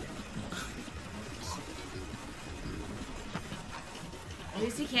 At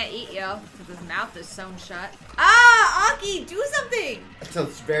least he can't eat you, because his mouth is sewn shut. Ah, Aki, do something! So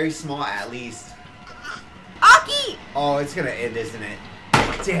it's very small, at least. Aki! Oh, it's gonna end, isn't it?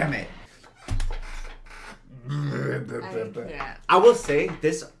 Damn it. I will say,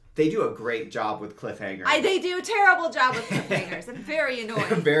 they do a great job with cliffhangers. They do a terrible job with cliffhangers. I'm very annoying.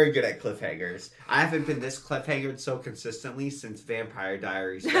 They're very good at cliffhangers. I haven't been this cliffhangered so consistently since Vampire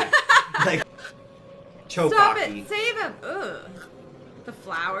Diaries. Like, choke Stop Aki. it! Save him! Ugh. The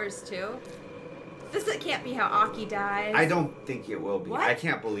flowers, too. This can't be how Aki dies. I don't think it will be. What? I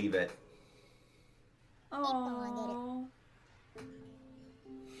can't believe it. Oh.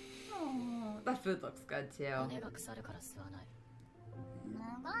 That food looks good, too.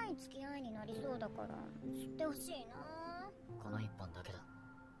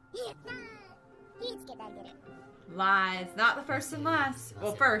 Lies. Not the first and last.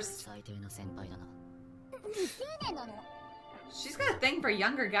 Well, first. She's got a thing for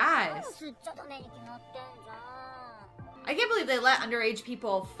younger guys. I can't believe they let underage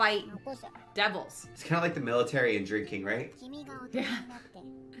people fight devils. It's kind of like the military and drinking, right? Yeah.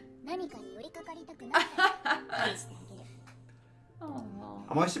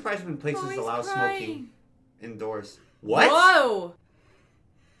 I'm always surprised when places Oh, allow crying. smoking indoors. What? Whoa!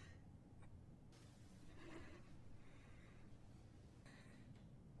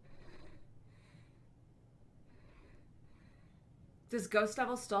 Does Ghost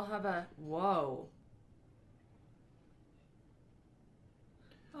Devil still have a... Whoa.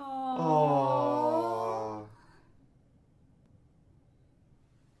 Oh.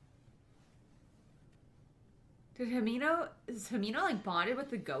 Is Hamino like bonded with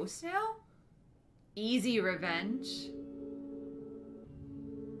the ghost now? Easy revenge.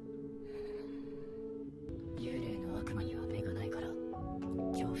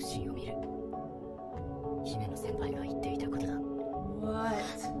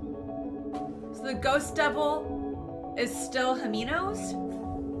 What? So the Ghost Devil is still Hamino's?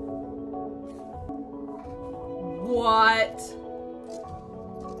 What?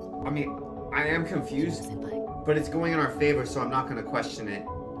 I mean, I am confused, but it's going in our favor, so I'm not going to question it.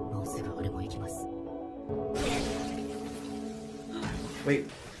 Wait.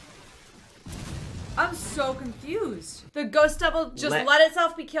 I'm so confused. The ghost devil just let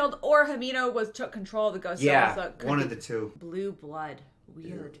itself be killed, or Himino took control of the ghost devil. So one of the two. Blue blood.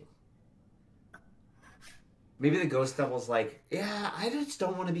 Weird. Maybe the ghost devil's like, yeah, I just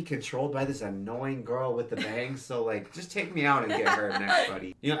don't want to be controlled by this annoying girl with the bangs, so like, just take me out and get her next,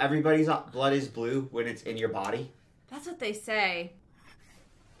 buddy. You know, everybody's blood is blue when it's in your body. That's what they say.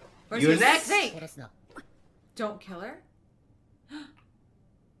 You're next. Don't kill her.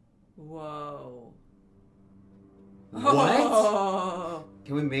 Whoa. What? Oh.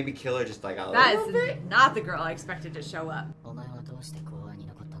 Can we maybe kill her just like a That little bit? is not the girl I expected to show up.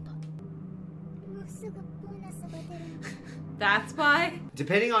 That's why?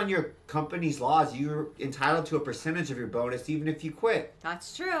 Depending on your company's laws, you're entitled to a percentage of your bonus even if you quit.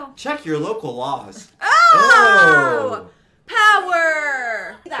 That's true. Check your local laws. Oh!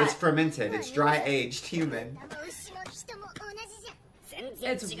 Power! It's fermented. It's dry aged human.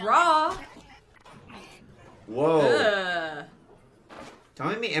 It's raw. Whoa. Ugh. Don't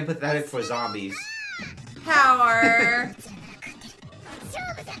make me empathetic for zombies. Power.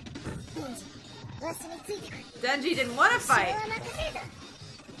 Denji didn't want to fight.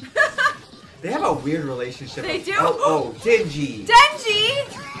 They have a weird relationship. They do? Oh, Denji. Denji!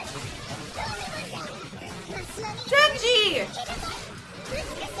 Denji!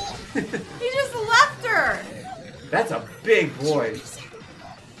 He just left her. That's a big boy.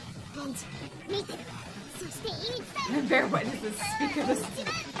 Bear witnesses speak of this.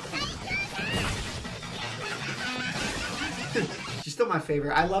 She's still my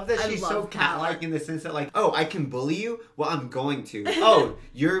favorite. I love that she's so cat-like in the sense that, like, oh, I can bully you? Well, I'm going to. Oh,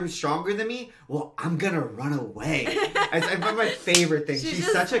 you're stronger than me? Well, I'm gonna run away. It's one of my favorite things. She's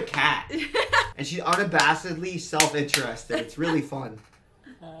just such a cat. And she's unabashedly self-interested. It's really fun.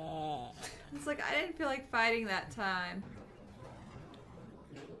 It's like, I didn't feel like fighting that time.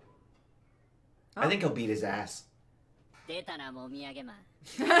 I think he'll beat his ass.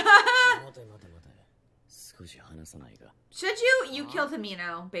 Should you? You killed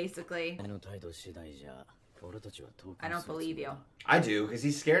Himino, basically. I don't believe you. I do, because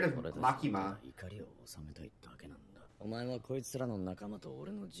he's scared of Makima.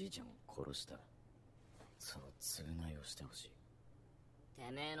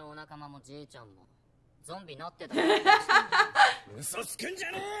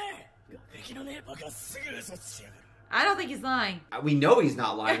 I don't think he's lying. We know he's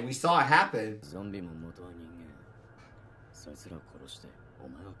not lying. We saw it happen.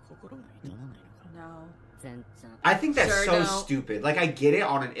 No. I think that's so stupid. Like, I get it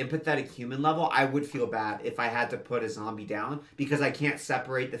on an empathetic human level. I would feel bad if I had to put a zombie down because I can't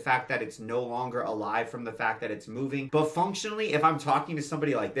separate the fact that it's no longer alive from the fact that it's moving. But functionally, if I'm talking to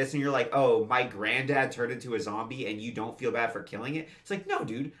somebody like this and you're like, oh, my granddad turned into a zombie and you don't feel bad for killing it, it's like, no,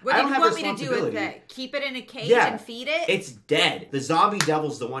 dude. What I do don't you have want me to do with it? Keep it in a cage and feed it? It's dead. The zombie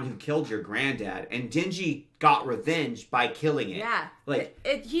devil's the one who killed your granddad. And Denji got revenge by killing it. Yeah. Like,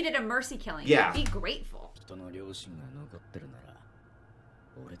 he did a mercy killing. Yeah. Be grateful.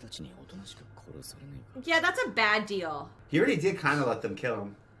 Yeah, that's a bad deal. He already did kind of let them kill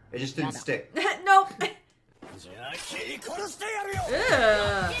him. It just didn't stick. Nope.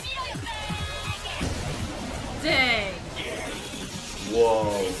 Dang.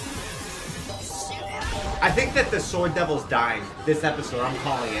 Whoa. I think that the Sword Devil's dying this episode. I'm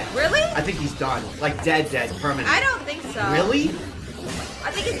calling it. Really? I think he's done. Like, dead, permanent. I don't think so. Really?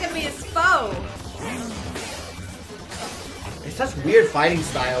 I think he's gonna be his foe. It's such weird fighting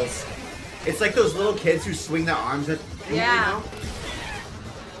styles. It's like those little kids who swing their arms at you, yeah. You know?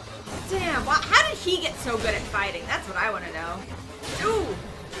 Damn, wow, how did he get so good at fighting? That's what I want to know. Ooh.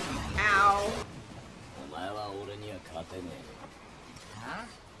 Ow.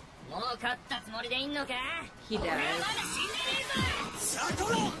 He does.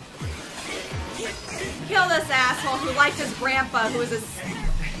 Kill this asshole who liked his grandpa, who was a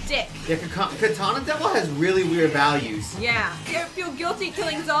dick. Yeah, Katana Devil has really weird values. Yeah. I feel guilty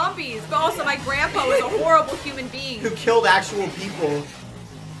killing zombies, but also my grandpa was a horrible human being. Who killed actual people.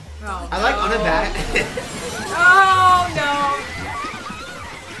 Oh, I like unabashed. Oh, no.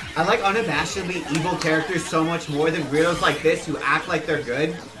 I like unabashedly evil characters so much more than weirdos like this who act like they're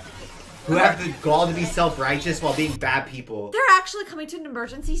good. Who have the gall to be self-righteous while being bad people. They're actually coming to an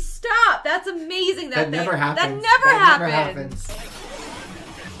emergency stop. That's amazing. That never happens. That never happens.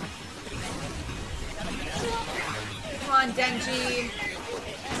 Come on, Denji.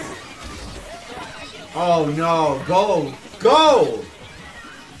 Oh no, go! Go!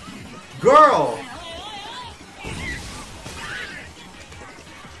 Girl!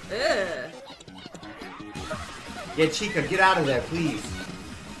 Ugh. Yeah, Chica, get out of there, please.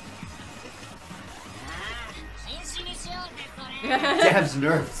 Dev's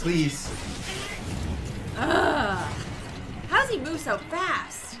nerve, please. Ugh. How does he move so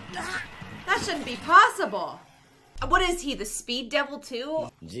fast? That shouldn't be possible. What is he, the speed devil too?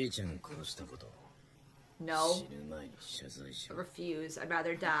 No. I refuse. I'd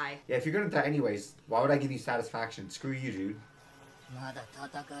rather die. Yeah, if you're gonna die anyways, why would I give you satisfaction? Screw you, dude.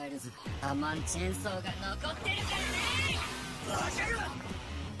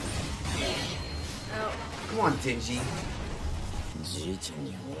 Oh, come on, Dingy.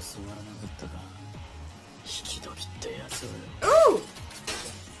 Ooh!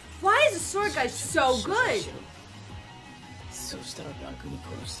 Why is the sword guy so good?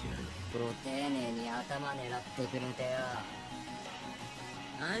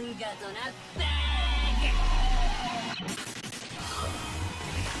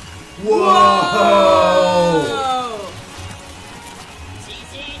 Whoa!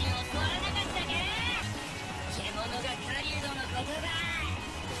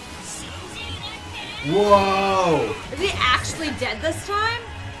 Whoa! Is he actually dead this time?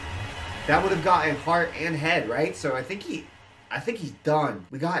 That would have gotten heart and head, right? So I think he's done.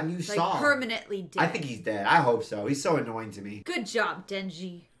 We got a new song. Permanently dead. I think he's dead. I hope so. He's so annoying to me. Good job,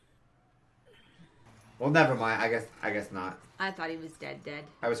 Denji. Well, never mind. I guess not. I thought he was dead.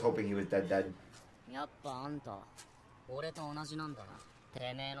 I was hoping he was dead.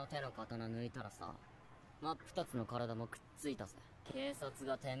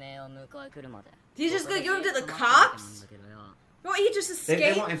 He's just gonna give him to the cops? No, he just escaped.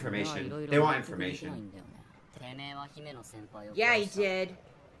 They want information. They want information. Yeah, he did.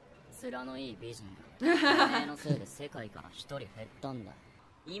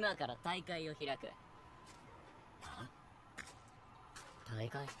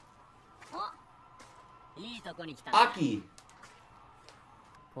 Aki!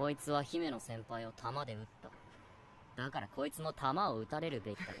 こいつは姫野先輩を弾で撃った。だからこいつも弾を撃たれる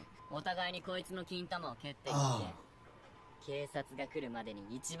べきだろ。お互いにこいつの金玉を蹴っていって、警察が来るまで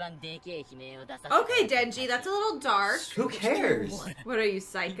に一番でけえ悲鳴を出させて。Okay, Denji, that's a little dark. Who cares? What are you,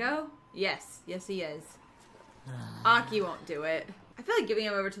 psycho? Yes, he is. Aki won't do it. I feel like giving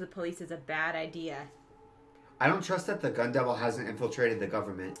him over to the police is a bad idea. I don't trust that the Gun Devil hasn't infiltrated the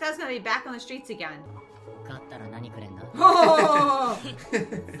government. That's gonna be back on the streets again. Oh!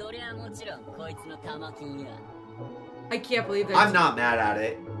 I can't believe that. I'm not mad at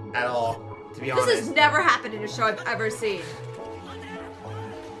it at all, to be honest. This has never happened in a show I've ever seen.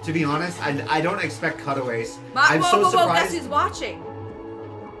 To be honest, I don't expect cutaways. I'm so surprised. Guess who's watching?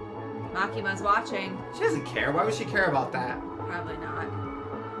 Makima's watching. She doesn't care. Why would she care about that? Probably not.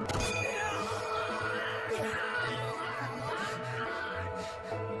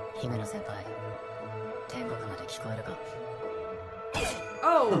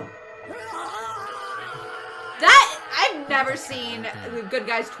 Oh. That I've never seen the good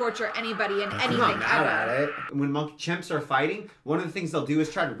guys torture anybody in anything I'm not mad ever. at it. When monkey chimps are fighting, one of the things they'll do is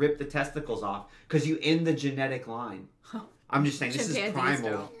try to rip the testicles off because you end the genetic line. I'm just saying, this is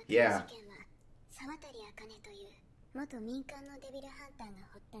primal. Yeah.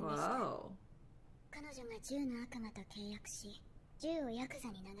 Whoa. 彼女が銃の悪魔と契約し、銃をヤクザ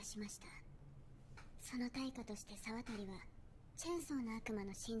に流しました。その対価として沢渡はチェンソーの悪魔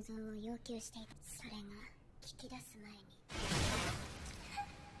の心臓を要求していた。それが聞き出す前に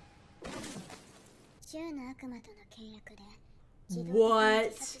銃の悪魔との契約で自動的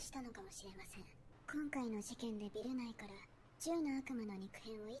に自殺したのかもしれません。今回の事件でビル内から銃の悪魔の肉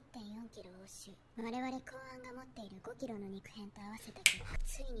片を 1.4 キロ押収。我々公安が持っている5キロの肉片と合わせた結果、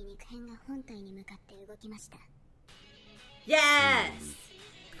ついに肉片が本体に向かって動きました。 Yes!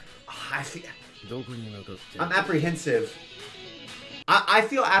 I'm apprehensive. I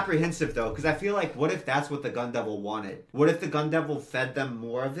feel apprehensive though, because I feel like, what if that's what the Gun Devil wanted? What if the Gun Devil fed them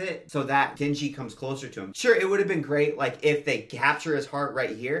more of it so that Denji comes closer to him? Sure, it would have been great, like, if they capture his heart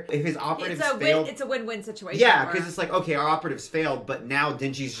right here. If his operatives failed... It's a win-win situation. Yeah, because it's like, okay, our operatives failed, but now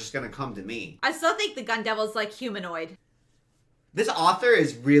Denji's just gonna come to me. I still think the Gun Devil's, like, humanoid. This author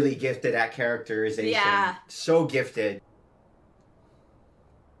is really gifted at characterization. Yeah. So gifted.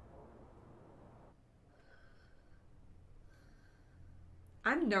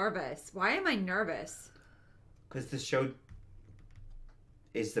 I'm nervous. Why am I nervous? Because the show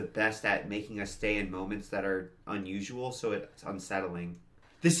is the best at making us stay in moments that are unusual, so it's unsettling.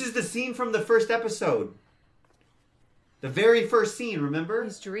 This is the scene from the first episode. The very first scene, remember?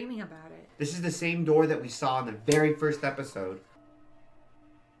 He's dreaming about it. This is the same door that we saw in the very first episode.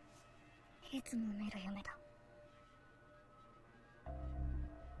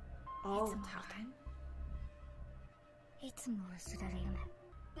 All the time?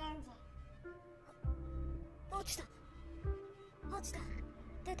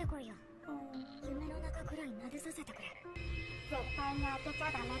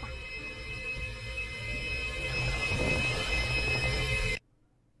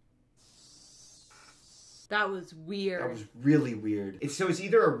 That was weird. That was really weird. So it's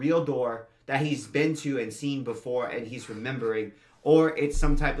either a real door that he's been to and seen before and he's remembering, or it's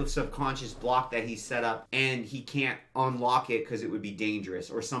some type of subconscious block that he set up and he can't unlock it because it would be dangerous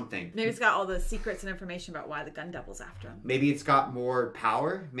or something. Maybe it's got all the secrets and information about why the gun devil's after him. Maybe it's got more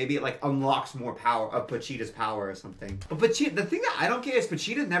power. Maybe it like unlocks more power of Pochita's power or something. But Pochita, the thing that I don't get is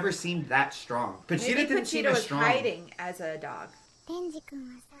Pochita never seemed that strong. Pochita Maybe didn't seem as was strong. hiding as a dog.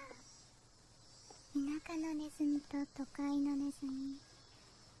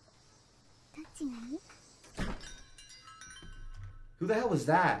 Who the hell was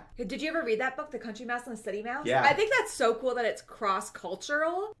that? Did you ever read that book, The Country Mouse and the City Mouse? Yeah. I think that's so cool that it's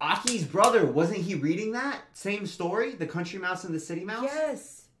cross-cultural. Aki's brother, wasn't he reading that same story? The Country Mouse and the City Mouse?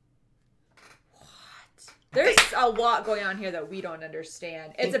 Yes. There's a lot going on here that we don't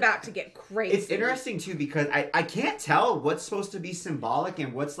understand. It's about to get crazy. It's interesting, too, because I can't tell what's supposed to be symbolic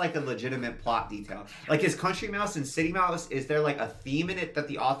and what's, like, a legitimate plot detail. Like, is Country Mouse and City Mouse, is there, like, a theme in it that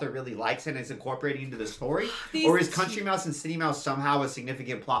the author really likes and is incorporating into the story? Or is Country Mouse and City Mouse somehow a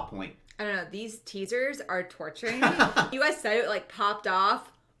significant plot point? I don't know. These teasers are torturing me. You guys said it, like, popped off.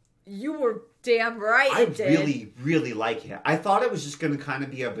 You were damn right it did. Really, really like it. I thought it was just going to kind of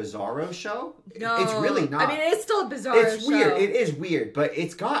be a Bizarro show. No. It's really not. I mean, it's still a Bizarro show. It's weird. It is weird, but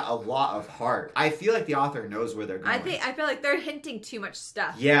it's got a lot of heart. I feel like the author knows where they're going. I feel like they're hinting too much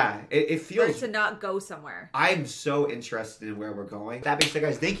stuff. Yeah, it feels... For it to not go somewhere. I'm so interested in where we're going. That being said,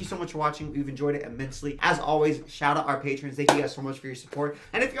 guys, thank you so much for watching. We've enjoyed it immensely. As always, shout out our patrons. Thank you guys so much for your support.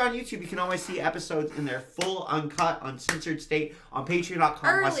 And if you're on YouTube, you can always see episodes in their full, uncut, uncensored state on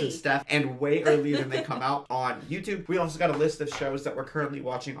patreon.com/Steph, and way earlier than they come out on YouTube. We also got a list of shows that we're currently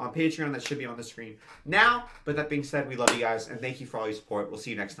watching on Patreon that should be on the screen now. But that being said, we love you guys and thank you for all your support. We'll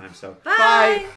see you next time. So, bye.